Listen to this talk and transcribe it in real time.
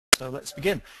So let's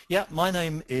begin. Yeah, my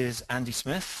name is Andy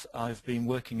Smith. I've been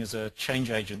working as a change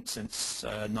agent since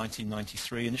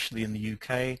 1993, initially in the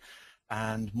UK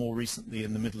and more recently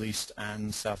in the Middle East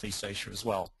and Southeast Asia as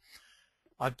well.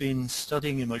 I've been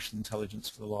studying emotional intelligence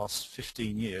for the last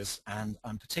 15 years, and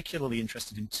I'm particularly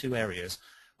interested in two areas.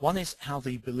 One is how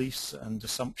the beliefs and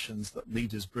assumptions that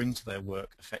leaders bring to their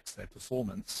work affects their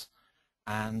performance.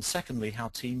 And secondly, how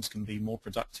teams can be more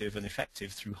productive and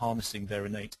effective through harnessing their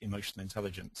innate emotional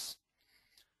intelligence.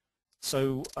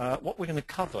 So what we're going to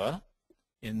cover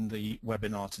in the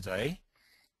webinar today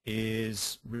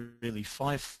is really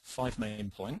five main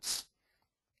points,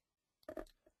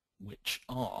 which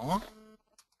are,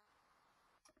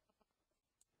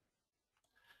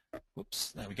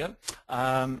 whoops, there we go.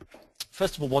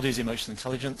 First of all, what is emotional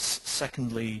intelligence?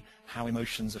 Secondly, how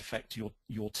emotions affect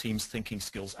your team's thinking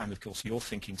skills and, of course, your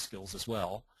thinking skills as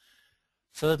well.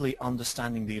 Thirdly,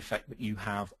 understanding the effect that you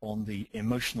have on the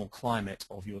emotional climate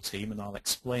of your team, and I'll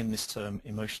explain this term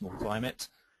emotional climate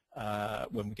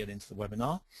when we get into the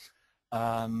webinar.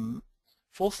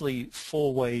 Fourthly,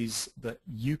 4 ways that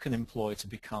you can employ to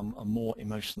become a more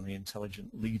emotionally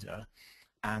intelligent leader.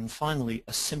 And finally,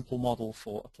 a simple model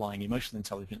for applying emotional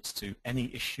intelligence to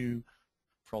any issue,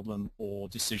 problem, or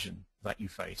decision that you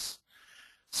face.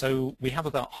 So we have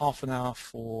about half an hour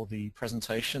for the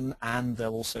presentation, and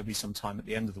there'll also be some time at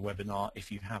the end of the webinar if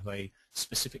you have a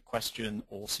specific question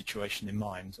or situation in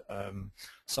mind.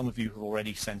 Some of you have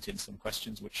already sent in some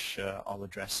questions which I'll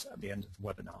address at the end of the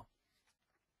webinar.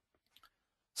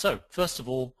 So first of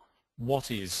all, what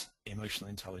is emotional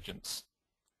intelligence?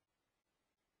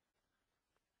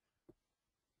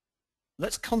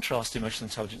 Let's contrast emotional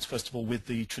intelligence, first of all, with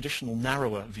the traditional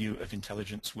narrower view of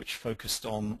intelligence, which focused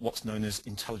on what's known as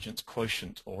intelligence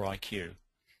quotient, or IQ.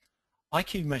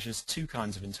 IQ measures 2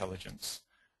 kinds of intelligence,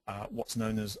 what's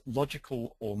known as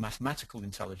logical or mathematical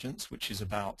intelligence, which is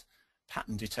about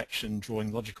pattern detection,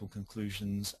 drawing logical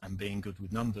conclusions, and being good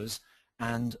with numbers,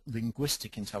 and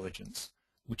linguistic intelligence,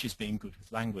 which is being good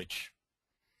with language.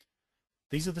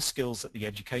 These are the skills that the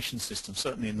education system,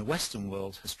 certainly in the Western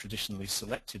world, has traditionally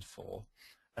selected for.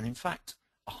 And in fact,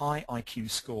 a high IQ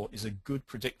score is a good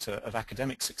predictor of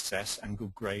academic success and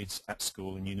good grades at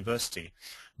school and university.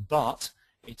 But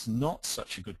it's not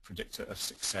such a good predictor of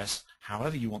success,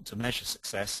 however you want to measure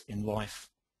success in life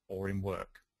or in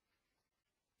work.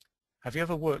 Have you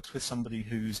ever worked with somebody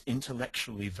who's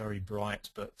intellectually very bright,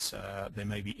 but they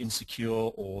may be insecure,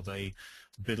 or they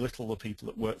belittle the people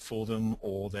that work for them,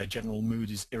 or their general mood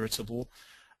is irritable?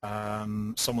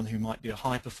 Someone who might be a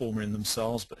high performer in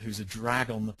themselves, but who's a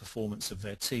drag on the performance of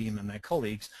their team and their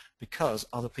colleagues because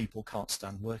other people can't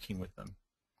stand working with them.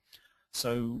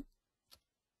 So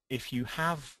if you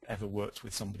have ever worked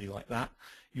with somebody like that,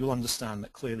 you'll understand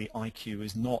that clearly IQ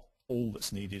is not all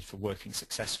that's needed for working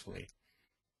successfully.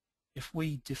 If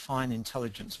we define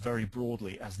intelligence very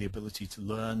broadly as the ability to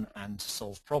learn and to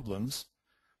solve problems,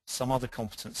 some other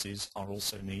competencies are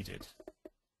also needed.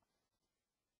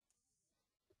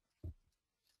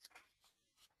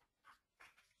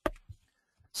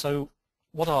 So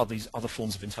what are these other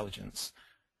forms of intelligence?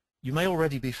 You may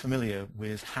already be familiar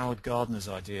with Howard Gardner's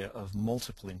idea of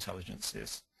multiple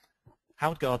intelligences.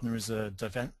 Howard Gardner is a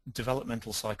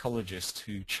developmental psychologist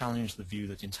who challenged the view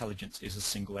that intelligence is a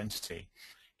single entity.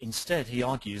 Instead, he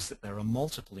argues that there are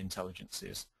multiple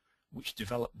intelligences which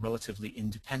develop relatively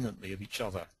independently of each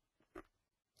other.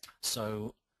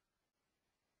 So,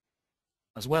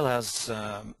 as well as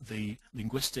the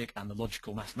linguistic and the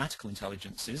logical mathematical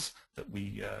intelligences that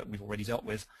we've already dealt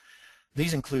with,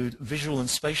 these include visual and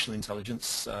spatial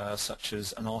intelligence, such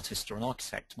as an artist or an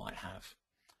architect might have.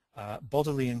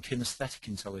 Bodily and kinesthetic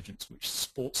intelligence, which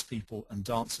sports people and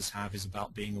dancers have, is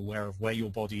about being aware of where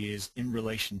your body is in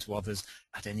relation to others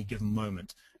at any given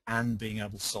moment and being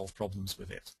able to solve problems with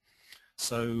it.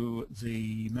 So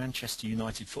the Manchester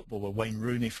United footballer Wayne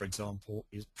Rooney, for example,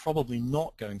 is probably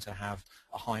not going to have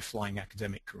a high-flying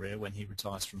academic career when he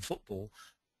retires from football,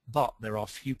 but there are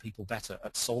few people better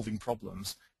at solving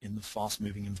problems in the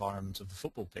fast-moving environment of the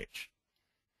football pitch.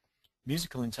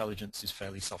 Musical intelligence is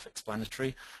fairly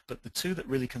self-explanatory, but the two that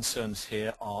really concern us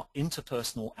here are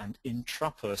interpersonal and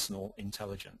intrapersonal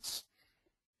intelligence.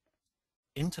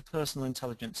 Interpersonal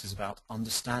intelligence is about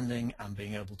understanding and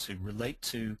being able to relate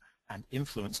to and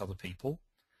influence other people.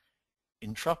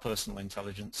 Intrapersonal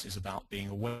intelligence is about being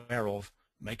aware of,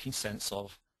 making sense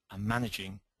of, and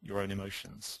managing your own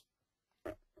emotions.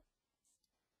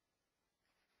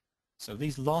 So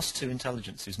these last 2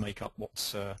 intelligences make up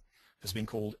what has been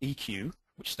called EQ,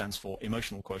 which stands for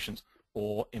emotional quotient,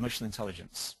 or emotional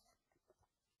intelligence.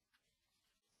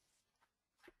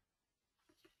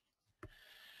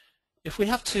 If we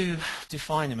have to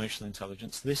define emotional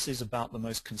intelligence, this is about the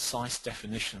most concise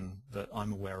definition that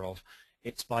I'm aware of.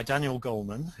 It's by Daniel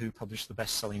Goleman, who published the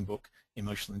best-selling book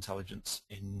Emotional Intelligence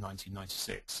in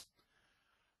 1996.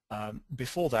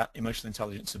 Before that, emotional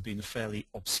intelligence had been a fairly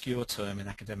obscure term in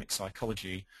academic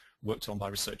psychology, worked on by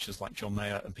researchers like John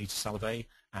Mayer and Peter Salovey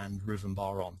and Reuven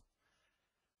Bar-On.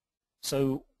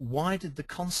 So why did the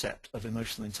concept of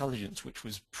emotional intelligence, which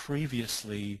was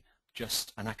previously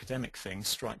just an academic thing,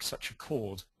 strike such a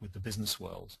chord with the business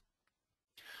world?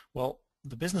 Well,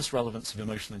 the business relevance of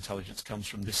emotional intelligence comes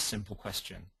from this simple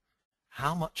question: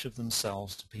 how much of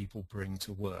themselves do people bring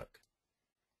to work?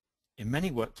 In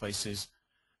many workplaces,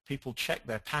 people check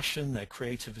their passion, their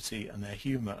creativity, and their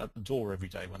humor at the door every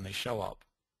day when they show up.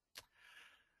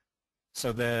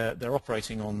 So they're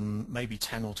operating on maybe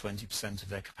 10 or 20% of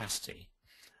their capacity.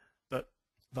 But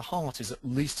the heart is at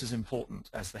least as important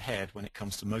as the head when it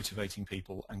comes to motivating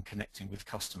people and connecting with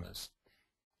customers.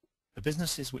 The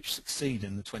businesses which succeed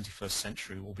in the 21st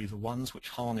century will be the ones which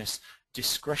harness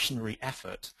discretionary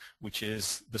effort, which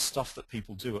is the stuff that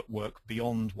people do at work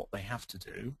beyond what they have to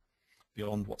do,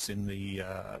 beyond what's in the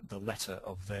letter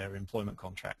of their employment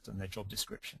contract and their job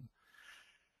description,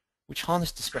 which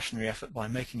harness discretionary effort by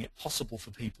making it possible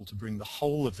for people to bring the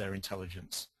whole of their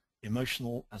intelligence,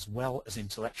 emotional as well as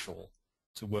intellectual,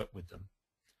 to work with them.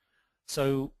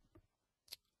 So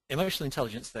emotional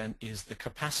intelligence then is the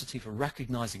capacity for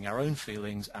recognizing our own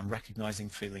feelings and recognizing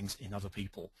feelings in other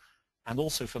people, and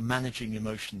also for managing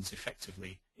emotions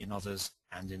effectively in others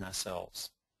and in ourselves.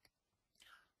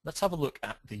 Let's have a look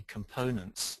at the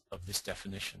components of this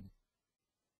definition.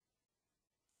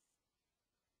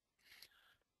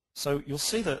 So you'll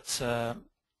see that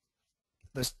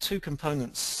there's two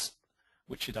components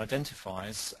which it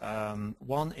identifies.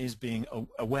 One is being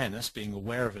awareness, being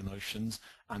aware of emotions,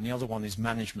 and the other one is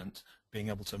management, being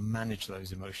able to manage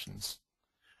those emotions.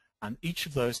 And each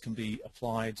of those can be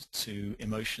applied to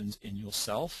emotions in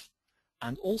yourself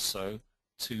and also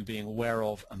to being aware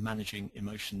of and managing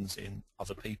emotions in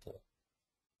other people.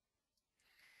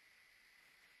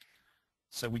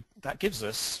 So that gives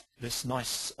us this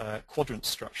nice quadrant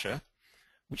structure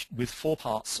with 4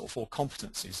 parts or 4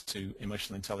 competencies to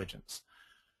emotional intelligence.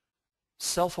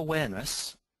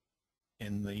 Self-awareness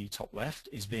in the top left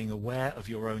is being aware of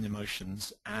your own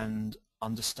emotions and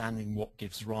understanding what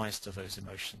gives rise to those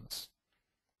emotions.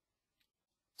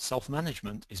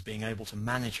 Self-management is being able to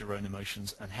manage your own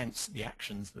emotions and hence the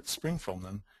actions that spring from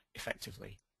them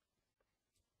effectively.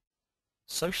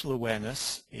 Social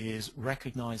awareness is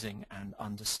recognizing and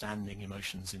understanding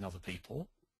emotions in other people,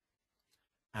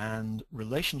 and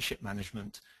relationship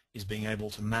management is being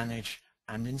able to manage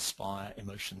and inspire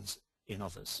emotions in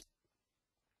others.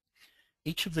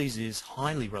 Each of these is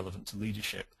highly relevant to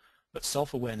leadership, but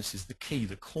self-awareness is the key,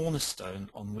 the cornerstone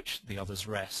on which the others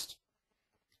rest.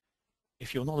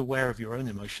 If you're not aware of your own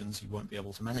emotions, you won't be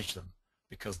able to manage them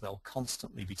because they'll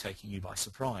constantly be taking you by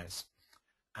surprise.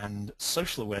 And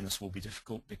social awareness will be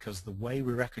difficult because the way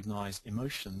we recognize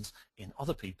emotions in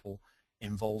other people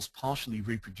involves partially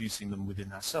reproducing them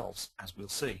within ourselves, as we'll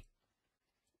see.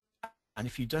 And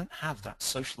if you don't have that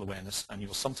social awareness and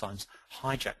you're sometimes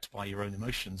hijacked by your own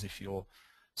emotions if your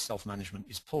self-management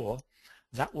is poor,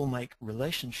 that will make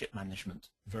relationship management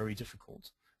very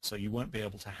difficult. So you won't be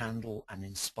able to handle and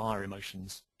inspire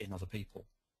emotions in other people.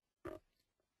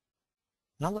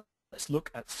 Now let's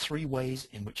look at 3 ways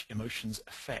in which emotions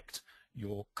affect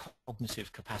your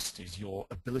cognitive capacities, your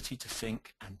ability to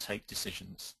think and take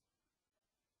decisions.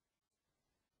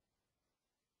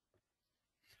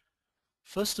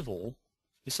 First of all,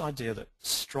 this idea that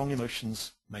strong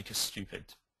emotions make us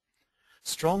stupid.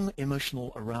 Strong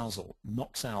emotional arousal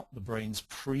knocks out the brain's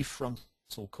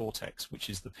prefrontal cortex, which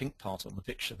is the pink part on the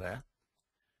picture there,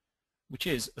 which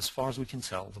is, as far as we can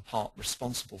tell, the part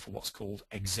responsible for what's called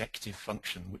executive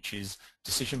function, which is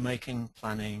decision-making,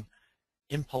 planning,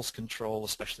 impulse control,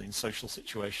 especially in social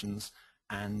situations,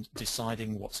 and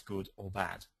deciding what's good or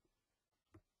bad.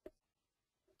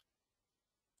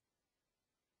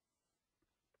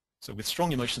 So with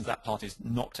strong emotions, that part is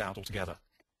knocked out altogether.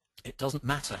 It doesn't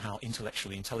matter how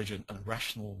intellectually intelligent and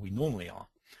rational we normally are.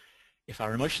 If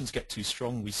our emotions get too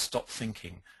strong, we stop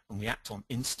thinking and we act on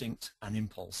instinct and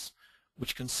impulse,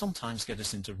 which can sometimes get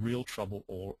us into real trouble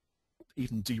or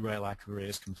even derail our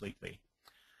careers completely.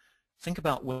 Think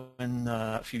about when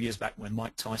a few years back when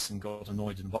Mike Tyson got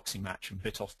annoyed in a boxing match and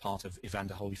bit off part of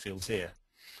Evander Holyfield's ear,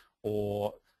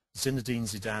 or Zinedine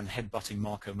Zidane headbutting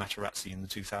Marco Materazzi in the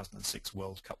 2006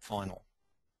 World Cup final.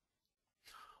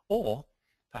 Or,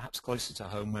 perhaps closer to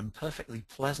home, when perfectly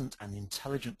pleasant and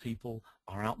intelligent people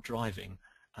are out driving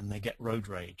and they get road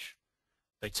rage.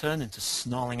 They turn into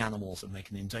snarling animals and they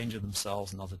can endanger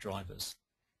themselves and other drivers.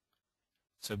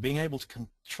 So being able to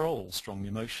control strong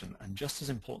emotion, and just as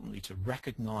importantly to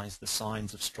recognize the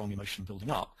signs of strong emotion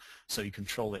building up so you can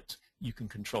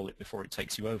control it before it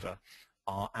takes you over,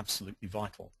 are absolutely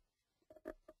vital.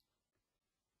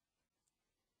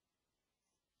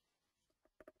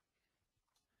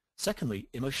 Secondly,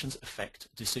 emotions affect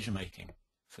decision making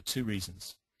for two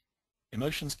reasons.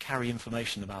 Emotions carry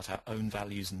information about our own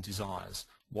values and desires,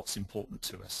 what's important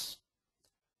to us.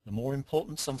 The more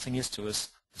important something is to us,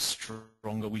 the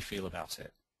stronger we feel about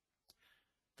it.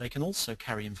 They can also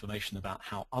carry information about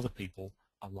how other people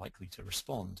are likely to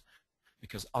respond,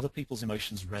 because other people's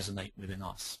emotions resonate within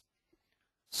us.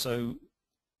 So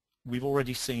we've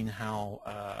already seen how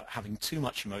having too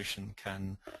much emotion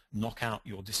can knock out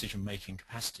your decision-making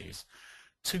capacities.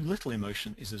 Too little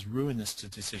emotion is as ruinous to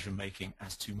decision-making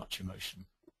as too much emotion.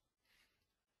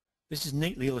 This is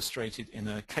neatly illustrated in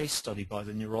a case study by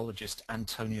the neurologist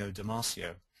Antonio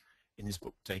Damasio in his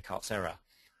book Descartes' Error.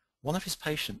 One of his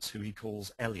patients, who he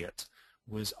calls Elliot,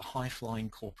 was a high-flying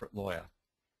corporate lawyer.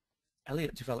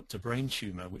 Elliot developed a brain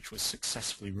tumor which was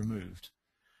successfully removed.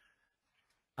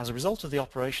 As a result of the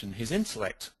operation, his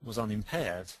intellect was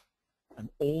unimpaired and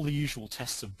all the usual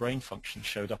tests of brain function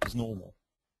showed up as normal.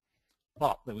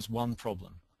 But there was one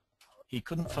problem. He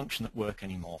couldn't function at work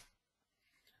anymore.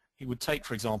 He would take,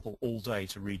 for example, all day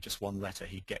to read just one letter.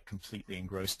 He'd get completely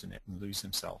engrossed in it and lose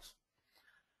himself.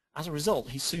 As a result,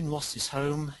 he soon lost his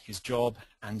home, his job,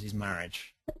 and his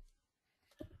marriage.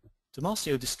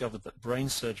 Damasio discovered that brain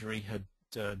surgery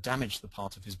had damaged the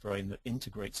part of his brain that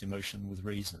integrates emotion with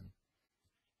reason.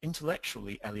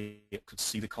 Intellectually, Elliot could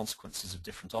see the consequences of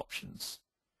different options,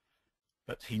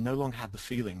 but he no longer had the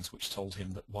feelings which told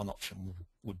him that one option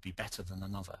would be better than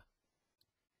another.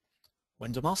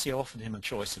 When Damasio offered him a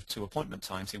choice of 2 appointment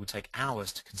times, he would take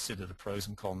hours to consider the pros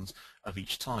and cons of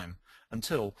each time,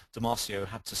 until Damasio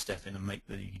had to step in and make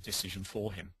the decision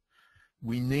for him.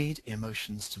 We need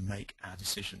emotions to make our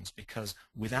decisions, because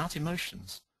without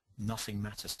emotions, nothing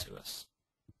matters to us.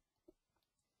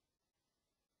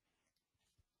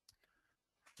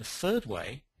 The third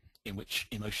way in which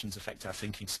emotions affect our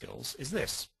thinking skills is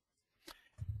this.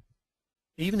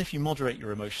 Even if you moderate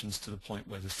your emotions to the point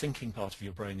where the thinking part of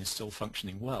your brain is still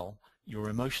functioning well, your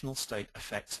emotional state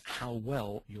affects how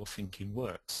well your thinking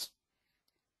works.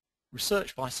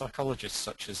 Research by psychologists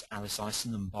such as Alice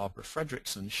Eisen and Barbara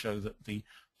Fredrickson show that the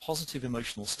positive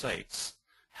emotional states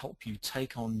help you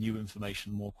take on new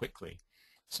information more quickly,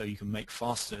 so you can make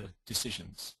faster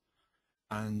decisions.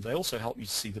 And they also help you to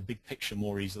see the big picture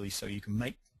more easily, so you can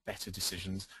make better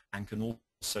decisions and can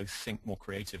also think more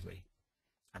creatively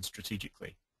and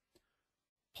strategically.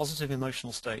 Positive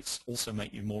emotional states also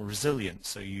make you more resilient,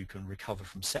 so you can recover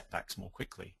from setbacks more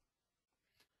quickly.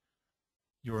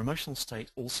 Your emotional state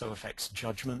also affects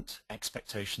judgment,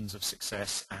 expectations of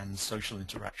success, and social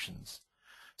interactions.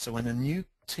 So when a new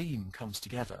team comes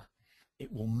together,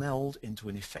 it will meld into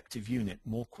an effective unit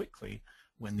more quickly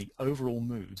when the overall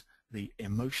mood, the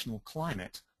emotional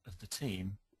climate of the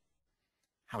team,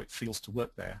 how it feels to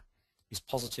work there, is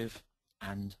positive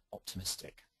and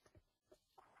optimistic.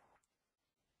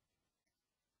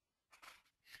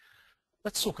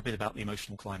 Let's talk a bit about the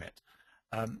emotional climate.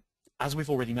 As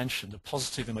we've already mentioned, a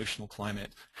positive emotional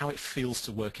climate, how it feels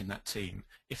to work in that team.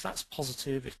 If that's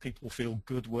positive, if people feel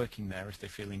good working there, if they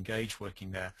feel engaged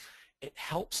working there, it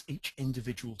helps each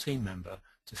individual team member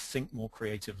to think more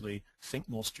creatively, think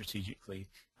more strategically,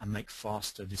 and make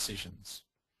faster decisions.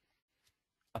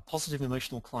 A positive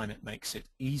emotional climate makes it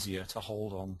easier to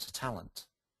hold on to talent.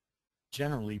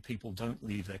 Generally, people don't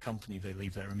leave their company, they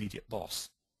leave their immediate boss.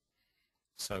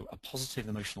 So a positive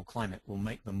emotional climate will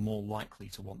make them more likely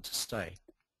to want to stay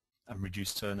and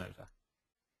reduce turnover.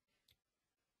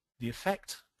 The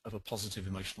effect of a positive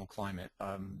emotional climate,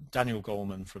 Daniel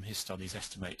Goleman from his studies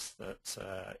estimates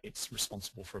that it's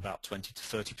responsible for about 20 to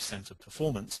 30% of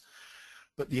performance,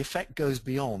 but the effect goes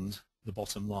beyond the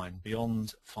bottom line,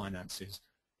 beyond finances.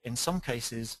 In some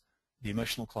cases, the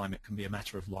emotional climate can be a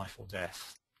matter of life or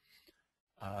death.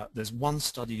 There's one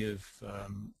study of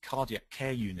cardiac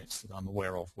care units that I'm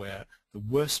aware of where the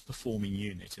worst performing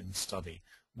unit in the study,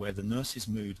 where the nurse's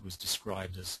mood was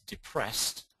described as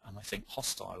depressed, and I think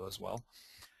hostile as well,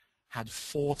 had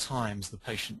 4 times the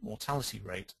patient mortality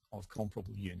rate of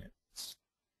comparable units.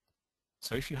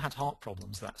 So if you had heart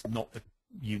problems, that's not the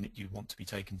unit you want to be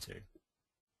taken to.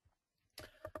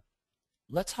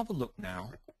 Let's have a look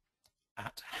now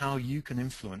at how you can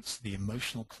influence the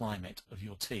emotional climate of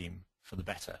your team for the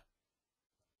better.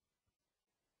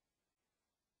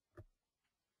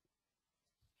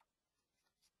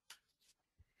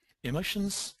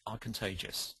 Emotions are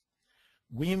contagious.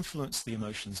 We influence the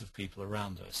emotions of people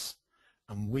around us,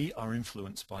 and we are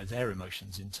influenced by their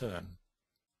emotions in turn.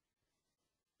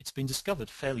 It's been discovered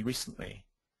fairly recently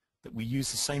that we use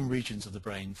the same regions of the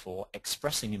brain for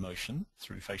expressing emotion,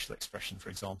 through facial expression for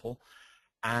example,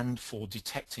 and for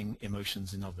detecting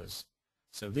emotions in others.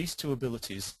 So these two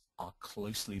abilities are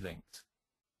closely linked.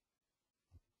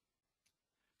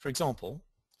 For example,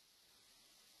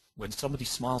 when somebody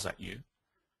smiles at you,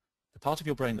 the part of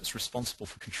your brain that's responsible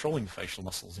for controlling the facial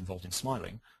muscles involved in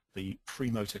smiling, the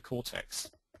premotor cortex,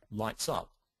 lights up.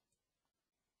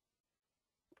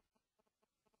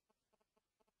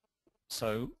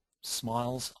 So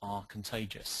smiles are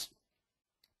contagious.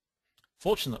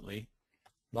 Fortunately,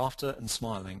 laughter and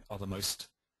smiling are the most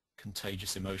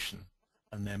contagious emotion,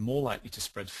 and they're more likely to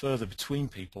spread further between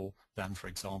people than, for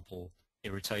example,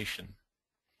 irritation.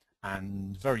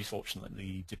 And very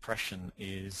fortunately, depression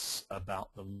is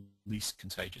about the least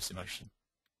contagious emotion.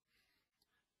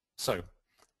 So,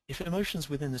 if emotions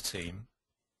within the team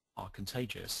are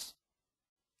contagious,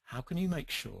 how can you make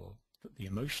sure that the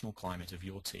emotional climate of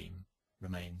your team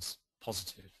remains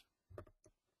positive?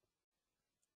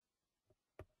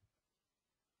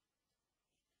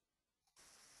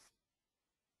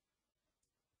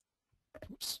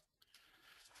 Oops.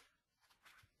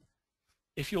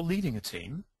 If you're leading a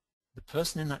team, the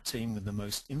person in that team with the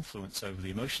most influence over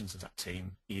the emotions of that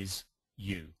team is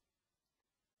you.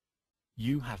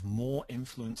 You have more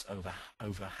influence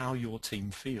over how your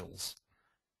team feels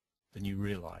than you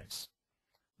realize.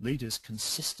 Leaders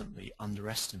consistently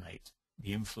underestimate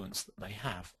the influence that they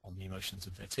have on the emotions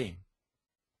of their team.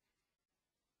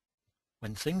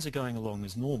 When things are going along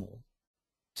as normal,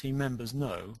 team members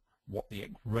know what the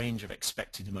range of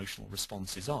expected emotional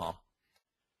responses are.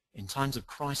 In times of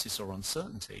crisis or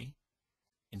uncertainty,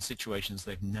 in situations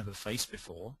they've never faced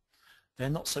before, they're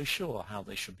not so sure how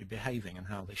they should be behaving and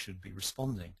how they should be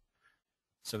responding.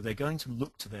 So they're going to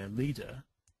look to their leader,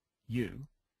 you,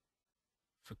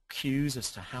 for cues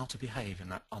as to how to behave in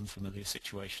that unfamiliar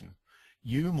situation.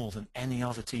 You, more than any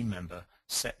other team member,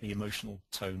 set the emotional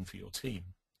tone for your team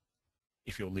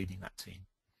if you're leading that team.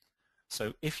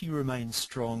 So if you remain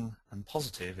strong and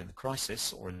positive in a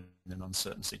crisis or in an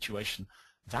uncertain situation,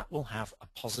 that will have a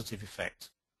positive effect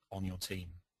on your team.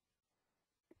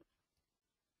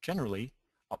 Generally,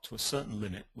 up to a certain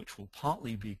limit, which will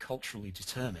partly be culturally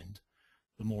determined,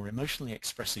 the more emotionally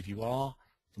expressive you are,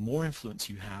 the more influence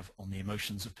you have on the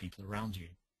emotions of people around you.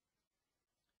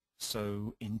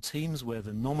 So in teams where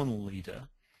the nominal leader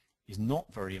is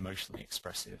not very emotionally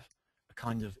expressive, a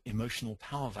kind of emotional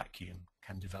power vacuum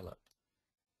can develop.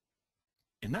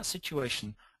 In that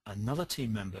situation, another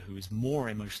team member who is more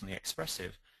emotionally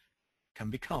expressive can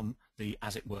become the,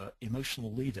 as it were,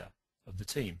 emotional leader of the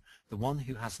team, the one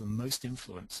who has the most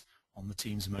influence on the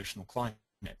team's emotional climate,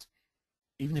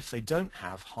 even if they don't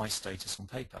have high status on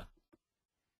paper.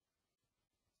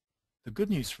 The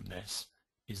good news from this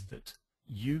is that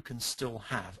you can still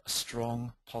have a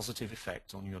strong positive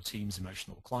effect on your team's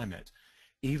emotional climate,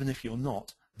 even if you're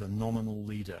not the nominal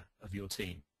leader of your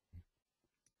team.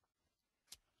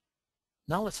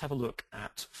 Now let's have a look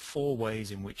at 4 ways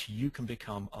in which you can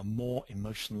become a more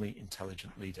emotionally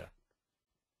intelligent leader.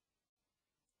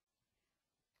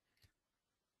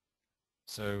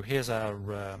 So here's our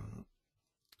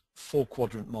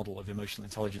 4-quadrant model of emotional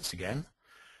intelligence again.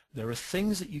 There are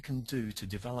things that you can do to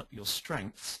develop your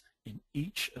strengths in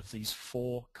each of these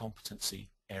 4 competency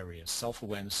areas: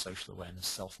 self-awareness, social awareness,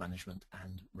 self-management,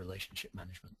 and relationship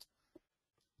management.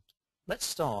 Let's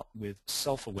start with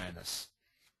self-awareness,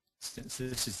 since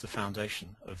this is the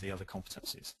foundation of the other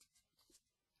competencies.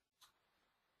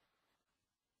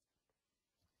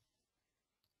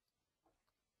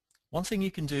 One thing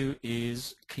you can do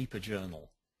is keep a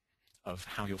journal of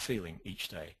how you're feeling each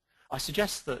day. I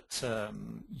suggest that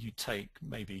you take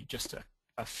maybe just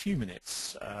a few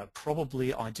minutes,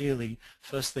 probably ideally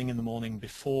first thing in the morning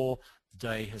before the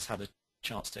day has had a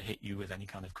chance to hit you with any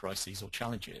kind of crises or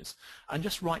challenges, and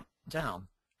just write down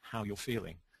how you're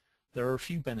feeling. There are a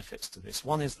few benefits to this.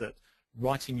 One is that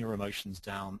writing your emotions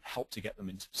down helps to get them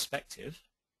into perspective,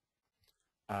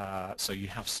 so you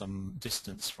have some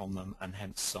distance from them and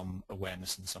hence some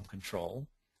awareness and some control.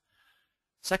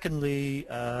 Secondly,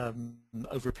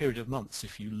 over a period of months,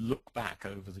 if you look back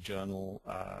over the journal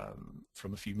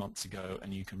from a few months ago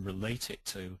and you can relate it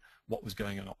to what was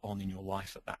going on in your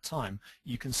life at that time,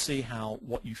 you can see how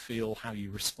what you feel, how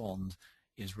you respond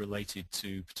is related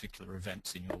to particular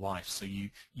events in your life. So you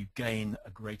gain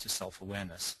a greater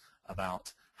self-awareness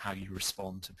about how you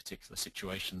respond to particular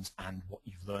situations and what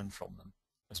you've learned from them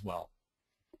as well.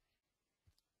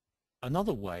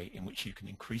 Another way in which you can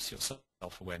increase your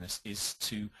self-awareness is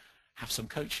to have some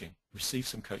coaching, receive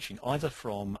some coaching, either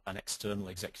from an external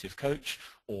executive coach,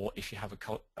 or if you have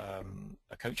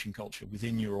a coaching culture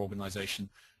within your organization,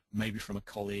 maybe from a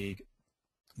colleague,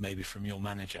 maybe from your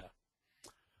manager.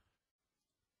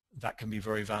 That can be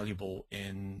very valuable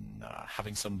in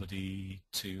having somebody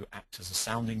to act as a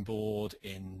sounding board,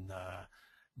 in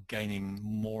gaining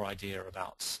more idea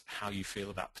about how you feel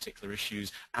about particular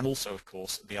issues, and also, of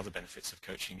course, the other benefits of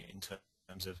coaching in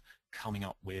terms of coming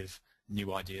up with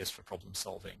new ideas for problem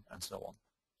solving and so on.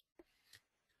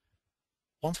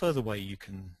 One further way you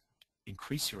can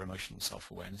increase your emotional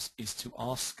self-awareness is to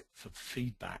ask for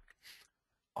feedback,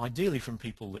 ideally from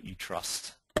people that you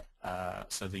trust,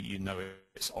 so that you know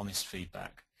it's honest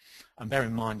feedback. And bear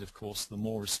in mind, of course, the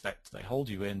more respect they hold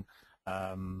you in,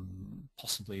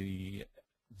 possibly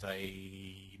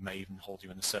they may even hold you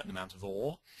in a certain amount of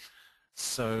awe.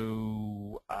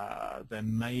 So there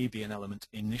may be an element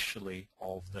initially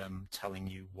of them telling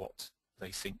you what they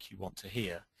think you want to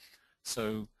hear.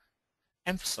 So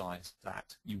emphasize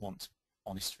that you want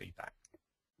honest feedback.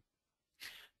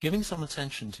 Giving some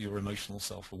attention to your emotional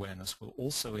self-awareness will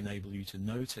also enable you to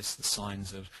notice the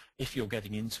signs of if you're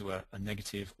getting into a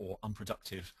negative or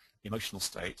unproductive emotional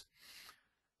state.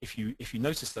 If you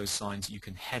notice those signs, you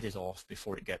can head it off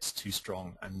before it gets too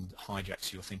strong and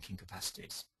hijacks your thinking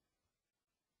capacities.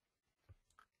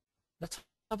 Let's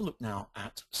have a look now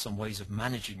at some ways of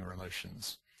managing your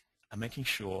emotions and making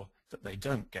sure that they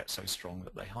don't get so strong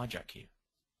that they hijack you.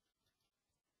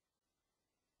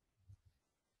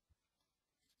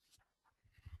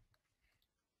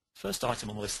 First item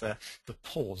on the list there, the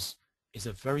pause is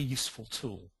a very useful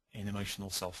tool in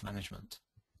emotional self-management.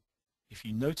 If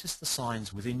you notice the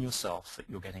signs within yourself that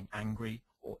you're getting angry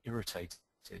or irritated,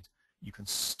 you can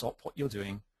stop what you're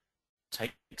doing,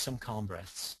 take some calm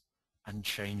breaths, and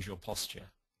change your posture.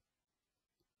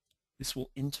 This will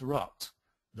interrupt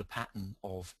the pattern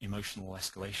of emotional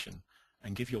escalation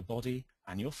and give your body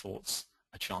and your thoughts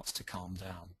a chance to calm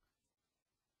down.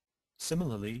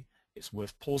 Similarly, it's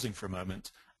worth pausing for a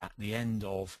moment at the end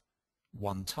of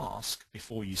one task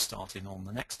before you start in on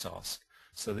the next task,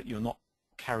 so that you're not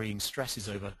carrying stresses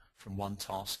over from one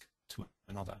task to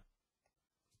another.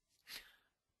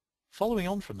 Following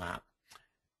on from that,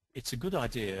 it's a good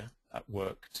idea at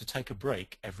work to take a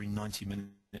break every 90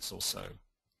 minutes or so.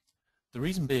 The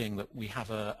reason being that we have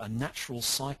a natural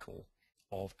cycle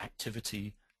of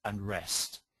activity and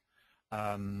rest.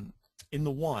 In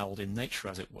the wild, in nature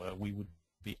as it were, we would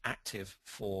be active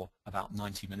for about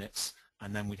 90 minutes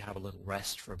and then we'd have a little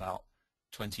rest for about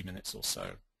 20 minutes or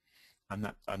so,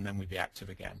 and then we'd be active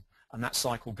again. And that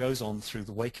cycle goes on through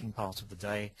the waking part of the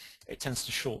day. It tends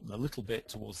to shorten a little bit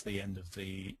towards the end of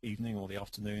the evening or the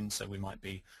afternoon, so we might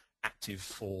be active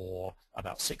for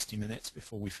about 60 minutes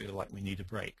before we feel like we need a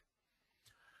break.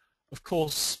 Of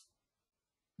course,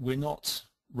 we're not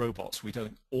robots. We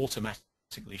don't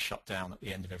automatically shut down at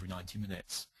the end of every 90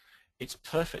 minutes. It's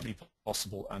perfectly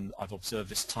possible, and I've observed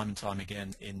this time and time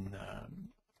again in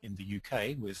the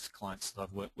UK with clients that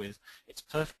I've worked with, it's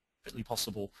perfectly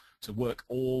possible to work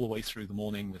all the way through the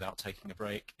morning without taking a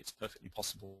break. It's perfectly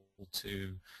possible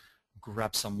to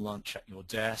grab some lunch at your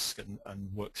desk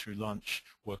and work through lunch,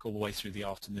 work all the way through the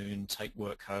afternoon, take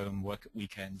work home, work at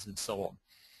weekends, and so on.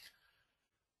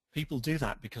 People do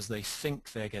that because they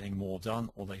think they're getting more done,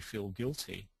 or they feel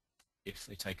guilty if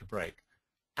they take a break.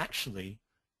 Actually,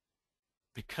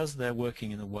 because they're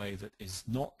working in a way that is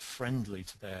not friendly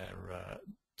to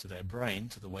their brain,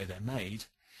 to the way they're made,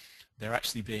 they're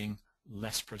actually being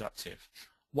less productive.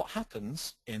 What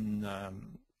happens in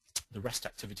the rest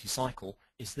activity cycle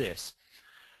is this.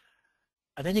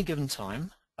 At any given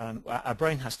time, our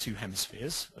brain has two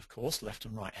hemispheres, of course, left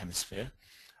and right hemisphere.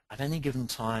 At any given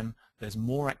time, there's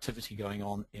more activity going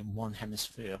on in one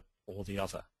hemisphere or the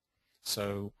other.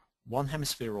 So one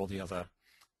hemisphere or the other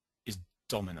is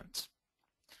dominant.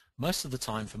 Most of the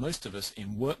time, for most of us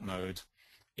in work mode,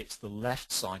 it's the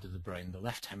left side of the brain, the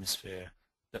left hemisphere,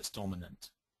 that's dominant.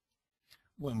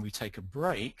 When we take a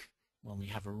break, when we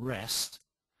have a rest,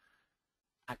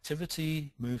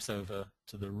 activity moves over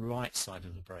to the right side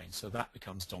of the brain, so that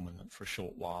becomes dominant for a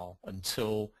short while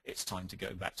until it's time to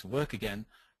go back to work again,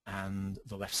 and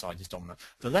the left side is dominant.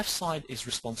 The left side is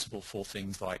responsible for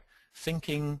things like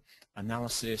thinking,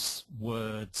 analysis,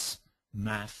 words,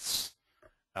 maths,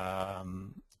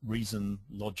 reason,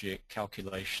 logic,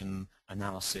 calculation,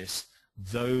 analysis,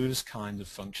 those kind of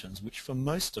functions, which for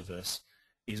most of us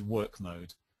is work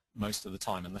mode most of the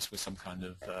time, unless we're some kind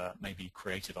of maybe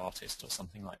creative artist or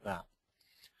something like that.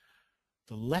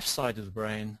 The left side of the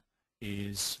brain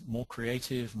is more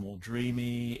creative, more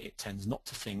dreamy. It tends not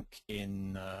to think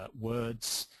in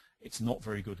words. It's not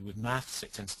very good with maths.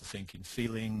 It tends to think in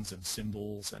feelings and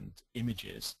symbols and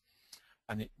images.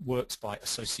 And it works by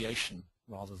association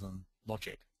rather than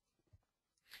logic.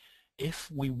 If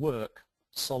we work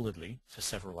solidly for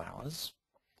several hours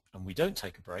and we don't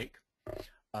take a break,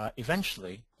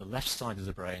 eventually the left side of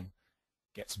the brain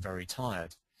gets very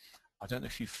tired. I don't know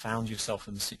if you've found yourself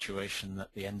in the situation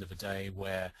at the end of a day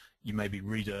where you maybe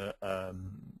read a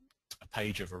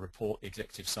page of a report, the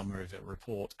executive summary of a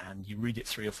report, and you read it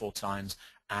 3 or 4 times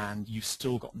and you've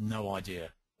still got no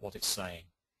idea what it's saying.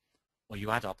 Or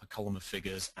you add up a column of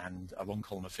figures and a long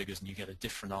column of figures and you get a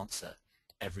different answer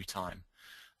every time.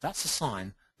 That's a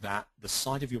sign that the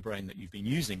side of your brain that you've been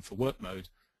using for work mode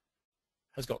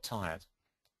has got tired.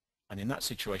 And in that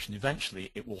situation,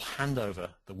 eventually it will hand over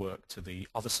the work to the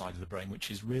other side of the brain,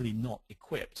 which is really not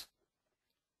equipped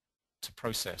to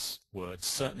process words,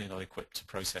 certainly not equipped to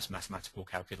process mathematical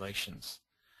calculations,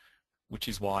 which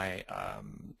is why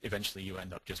eventually you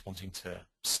end up just wanting to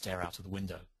stare out of the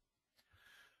window.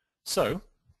 So,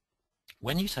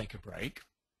 when you take a break,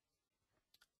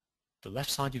 the left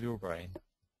side of your brain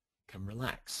can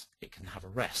relax, it can have a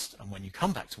rest, and when you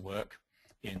come back to work,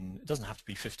 it doesn't have to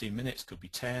be 15 minutes, could be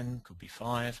 10, could be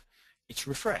 5, it's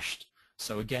refreshed.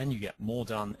 So again, you get more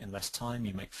done in less time,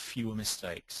 you make fewer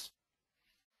mistakes.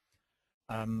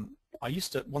 I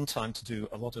used at one time to do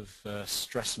a lot of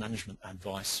stress management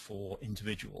advice for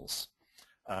individuals.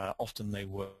 Often they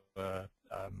were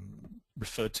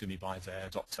referred to me by their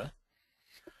doctor,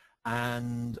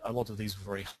 and a lot of these were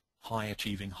very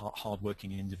high-achieving,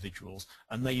 hard-working individuals,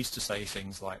 and they used to say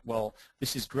things like, well,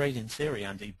 this is great in theory,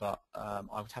 Andy, but I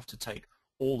would have to take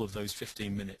all of those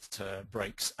 15-minute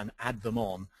breaks and add them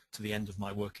on to the end of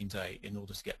my working day in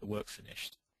order to get the work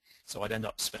finished. So I'd end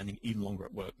up spending even longer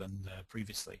at work than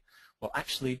previously. Well,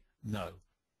 actually, no.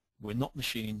 We're not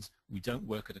machines. We don't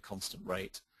work at a constant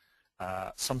rate.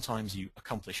 Sometimes you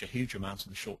accomplish a huge amount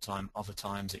in a short time. Other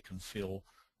times it can feel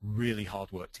really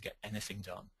hard work to get anything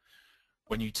done.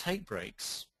 When you take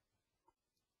breaks,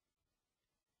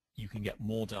 you can get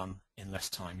more done in less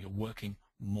time. You're working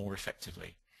more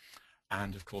effectively.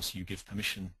 And of course you give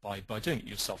permission, by doing it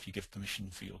yourself, you give permission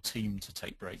for your team to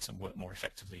take breaks and work more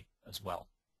effectively as well.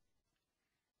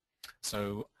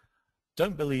 So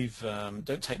don't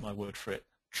take my word for it,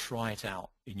 try it out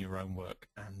in your own work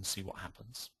and see what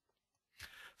happens.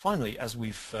 Finally, as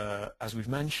we've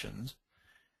mentioned,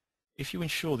 if you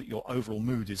ensure that your overall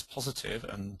mood is positive,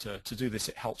 and to do this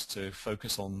it helps to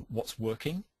focus on what's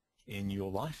working in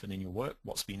your life and in your work,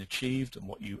 what's been achieved and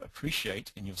what you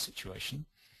appreciate in your situation,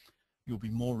 you'll be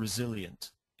more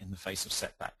resilient in the face of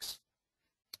setbacks.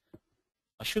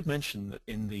 I should mention that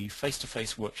in the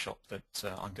face-to-face workshop that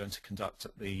I'm going to conduct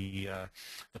at the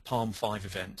Palm 5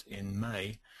 event in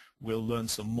May, we'll learn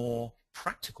some more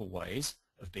practical ways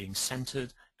of being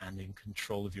centered and in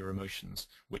control of your emotions,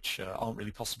 which aren't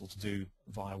really possible to do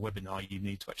via webinar. You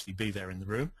need to actually be there in the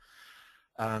room,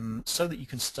 so that you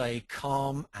can stay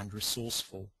calm and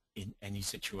resourceful in any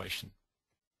situation.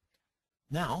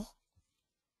 Now,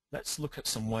 let's look at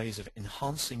some ways of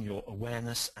enhancing your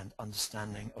awareness and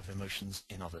understanding of emotions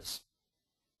in others.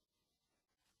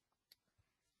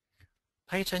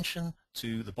 Pay attention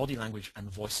to the body language and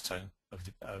voice tone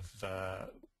of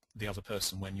the other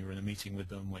person when you're in a meeting with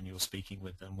them, when you're speaking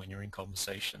with them, when you're in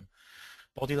conversation.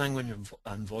 Body language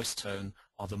and voice tone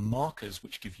are the markers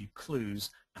which give you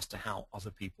clues as to how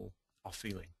other people are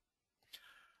feeling.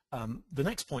 The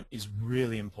next point is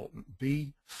really important.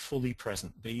 Be fully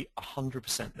present. Be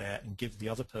 100% there and give the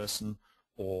other person,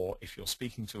 or if you're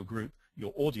speaking to a group,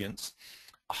 your audience,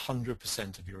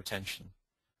 100% of your attention.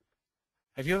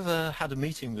 Have you ever had a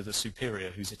meeting with a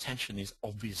superior whose attention is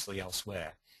obviously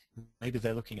elsewhere? Maybe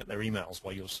they're looking at their emails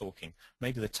while you're talking.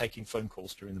 Maybe they're taking phone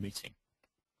calls during the meeting.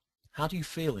 How do you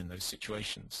feel in those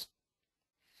situations?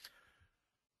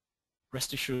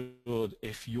 Rest assured,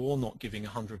 if you're not giving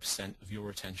 100% of your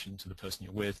attention to the person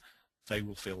you're with, they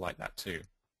will feel like that too.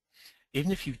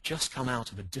 Even if you've just come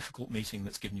out of a difficult meeting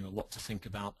that's given you a lot to think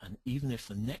about, and even if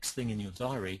the next thing in your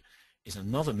diary is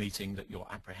another meeting that you're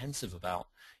apprehensive about,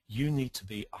 you need to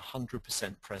be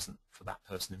 100% present for that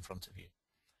person in front of you.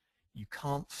 You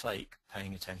can't fake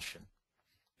paying attention.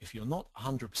 If you're not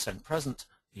 100% present,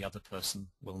 the other person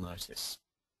will notice.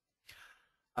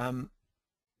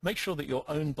 Make sure that your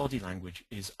own body language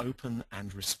is open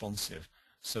and responsive,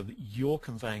 so that you're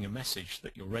conveying a message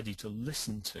that you're ready to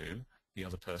listen to the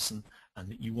other person and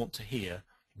that you want to hear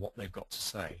what they've got to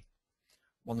say.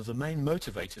 One of the main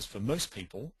motivators for most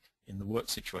people in the work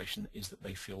situation is that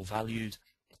they feel valued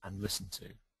and listened to.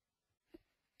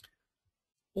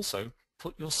 Also,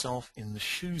 put yourself in the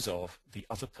shoes of the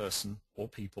other person or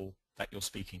people that you're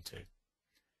speaking to.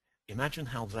 Imagine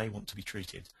how they want to be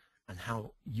treated and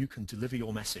how you can deliver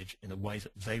your message in a way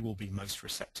that they will be most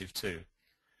receptive to.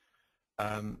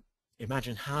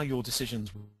 Imagine how your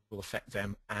decisions will affect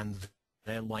them and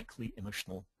their likely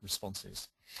emotional responses.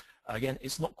 Again,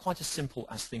 it's not quite as simple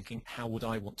as thinking, how would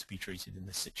I want to be treated in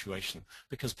this situation?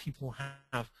 Because people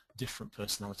have different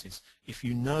personalities. If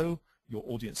you know your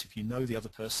audience, if you know the other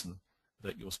person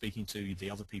that you're speaking to, the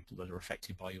other people that are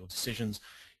affected by your decisions,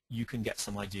 you can get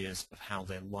some ideas of how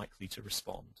they're likely to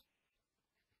respond.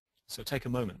 So take a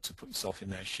moment to put yourself in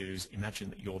their shoes. Imagine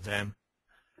that you're them.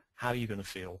 How are you going to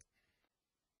feel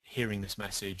hearing this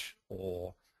message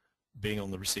or being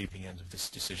on the receiving end of this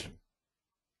decision?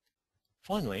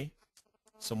 Finally,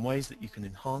 some ways that you can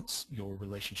enhance your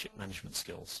relationship management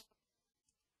skills.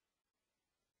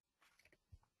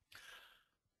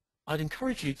 I'd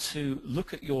encourage you to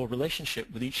look at your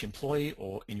relationship with each employee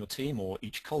or in your team or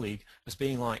each colleague as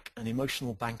being like an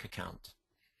emotional bank account.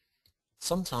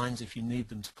 Sometimes if you need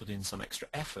them to put in some extra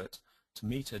effort to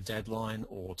meet a deadline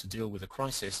or to deal with a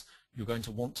crisis, you're going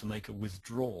to want to make a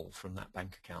withdrawal from that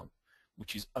bank account,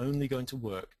 which is only going to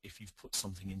work if you've put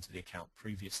something into the account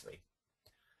previously.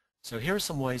 So here are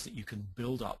some ways that you can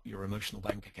build up your emotional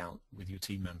bank account with your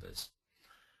team members.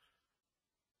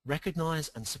 Recognize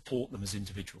and support them as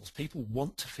individuals. People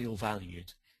want to feel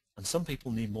valued, and some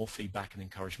people need more feedback and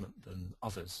encouragement than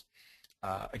others.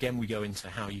 Again, we go into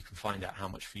how you can find out how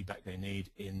much feedback they need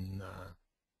in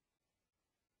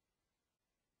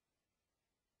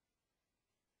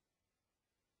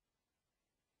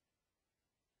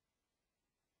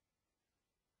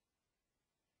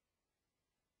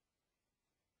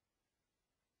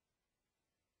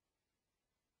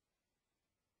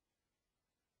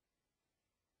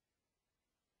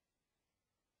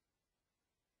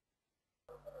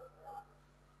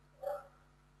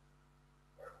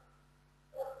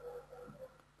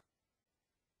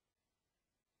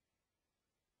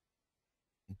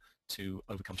to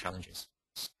overcome challenges.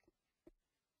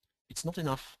 It's not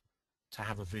enough to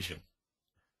have a vision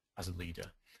as a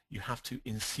leader. You have to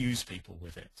enthuse people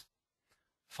with it.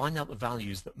 Find out the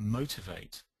values that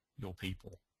motivate your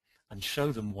people and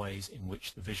show them ways in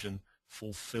which the vision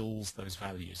fulfills those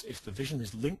values. If the vision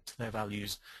is linked to their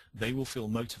values, they will feel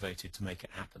motivated to make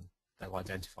it happen. They'll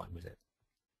identify with it.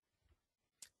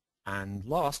 And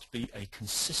last, be a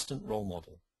consistent role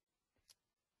model.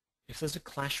 If there's a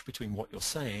clash between what you're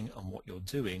saying and what you're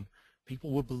doing,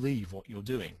 people will believe what you're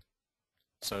doing.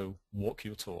 So walk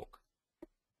your talk.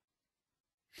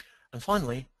 And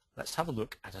finally, let's have a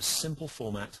look at a simple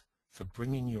format for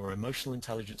bringing your emotional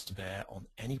intelligence to bear on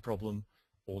any problem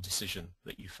or decision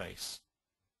that you face.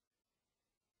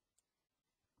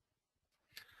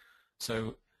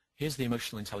 So here's the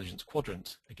emotional intelligence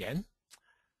quadrant again.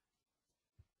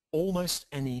 Almost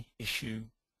any issue,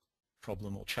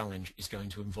 problem or challenge is going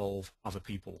to involve other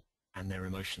people and their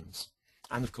emotions.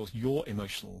 And of course your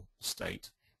emotional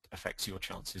state affects your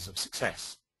chances of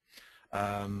success.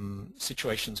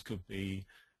 Situations could be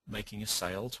making a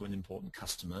sale to an important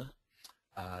customer,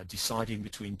 deciding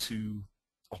between two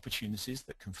opportunities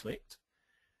that conflict,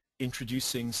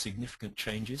 introducing significant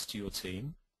changes to your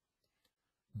team,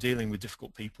 dealing with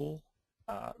difficult people,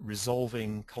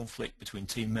 resolving conflict between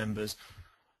team members.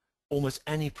 Almost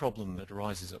any problem that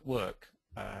arises at work,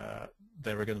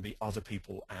 there are going to be other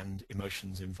people and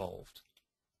emotions involved.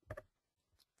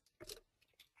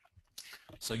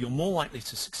 So you're more likely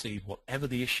to succeed whatever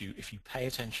the issue if you pay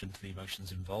attention to the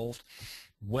emotions involved,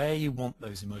 where you want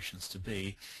those emotions to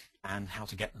be, and how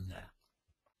to get them there.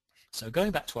 So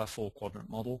going back to our 4-quadrant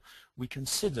model, we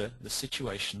consider the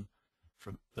situation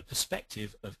from the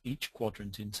perspective of each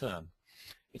quadrant in turn.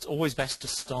 It's always best to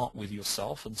start with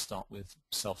yourself and start with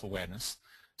self-awareness.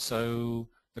 So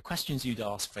the questions you'd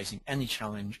ask facing any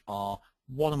challenge are,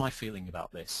 what am I feeling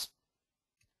about this?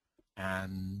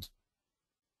 And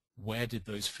where did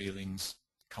those feelings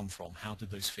come from? How did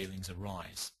those feelings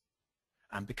arise?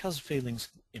 And because feelings,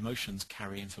 emotions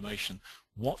carry information,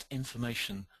 what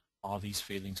information are these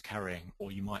feelings carrying?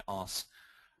 Or you might ask,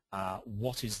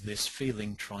 what is this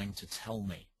feeling trying to tell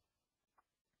me?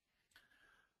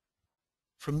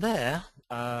 From there,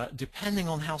 depending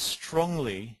on how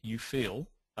strongly you feel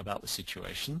about the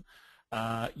situation,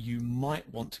 you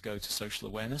might want to go to social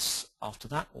awareness after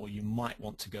that, or you might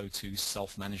want to go to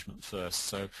self-management first.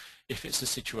 So if it's a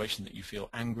situation that you feel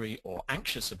angry or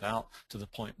anxious about to the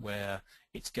point where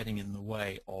it's getting in the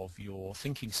way of your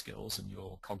thinking skills and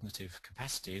your cognitive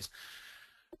capacities,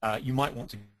 you might want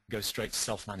to go straight to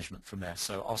self-management from there.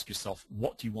 So ask yourself,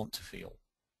 what do you want to feel?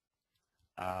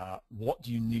 What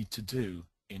do you need to do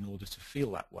in order to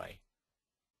feel that way.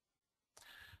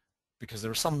 Because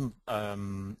there are some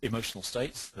emotional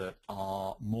states that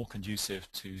are more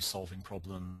conducive to solving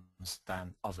problems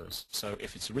than others. So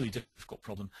if it's a really difficult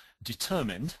problem,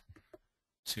 determined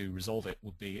to resolve it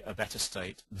would be a better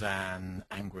state than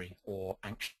angry or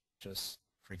anxious,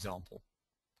 for example.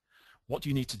 What do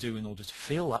you need to do in order to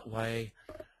feel that way?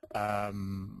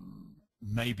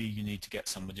 Maybe you need to get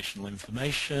some additional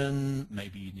information,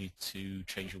 maybe you need to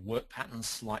change your work patterns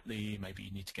slightly, maybe you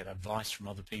need to get advice from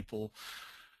other people.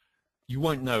 You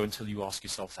won't know until you ask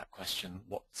yourself that question,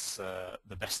 what's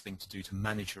the best thing to do to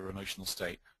manage your emotional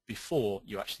state before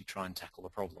you actually try and tackle the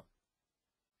problem.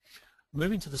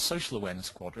 Moving to the social awareness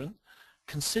quadrant,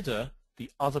 consider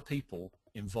the other people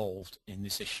involved in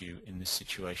this issue, in this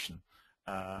situation.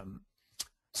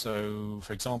 So,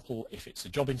 for example, if it's a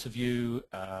job interview,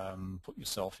 put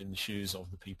yourself in the shoes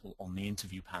of the people on the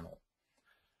interview panel.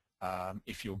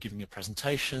 If you're giving a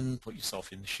presentation, put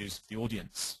yourself in the shoes of the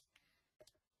audience.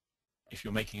 If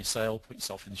you're making a sale, put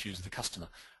yourself in the shoes of the customer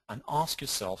and ask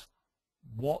yourself,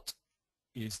 what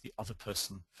is the other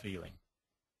person feeling?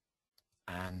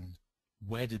 And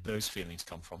where did those feelings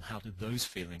come from? How did those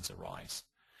feelings arise?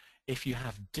 If you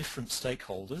have different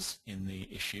stakeholders in the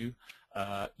issue,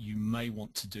 you may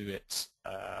want to do it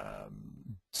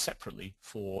separately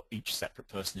for each separate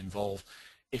person involved.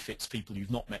 If it's people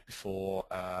you've not met before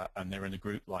and they're in a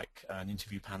group like an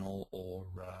interview panel or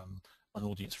an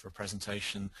audience for a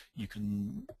presentation, you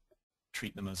can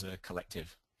treat them as a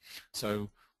collective. So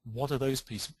what are those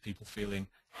people feeling?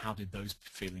 How did those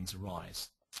feelings arise?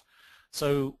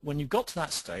 So when you've got to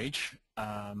that stage,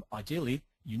 ideally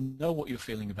you know what you're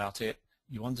feeling about it,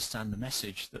 you understand the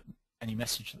message, that any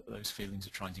message that those feelings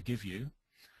are trying to give you,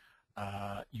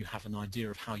 you have an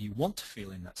idea of how you want to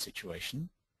feel in that situation,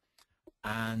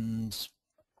 and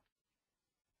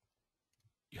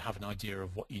you have an idea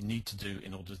of what you need to do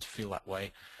in order to feel that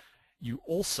way. You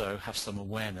also have some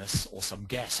awareness, or some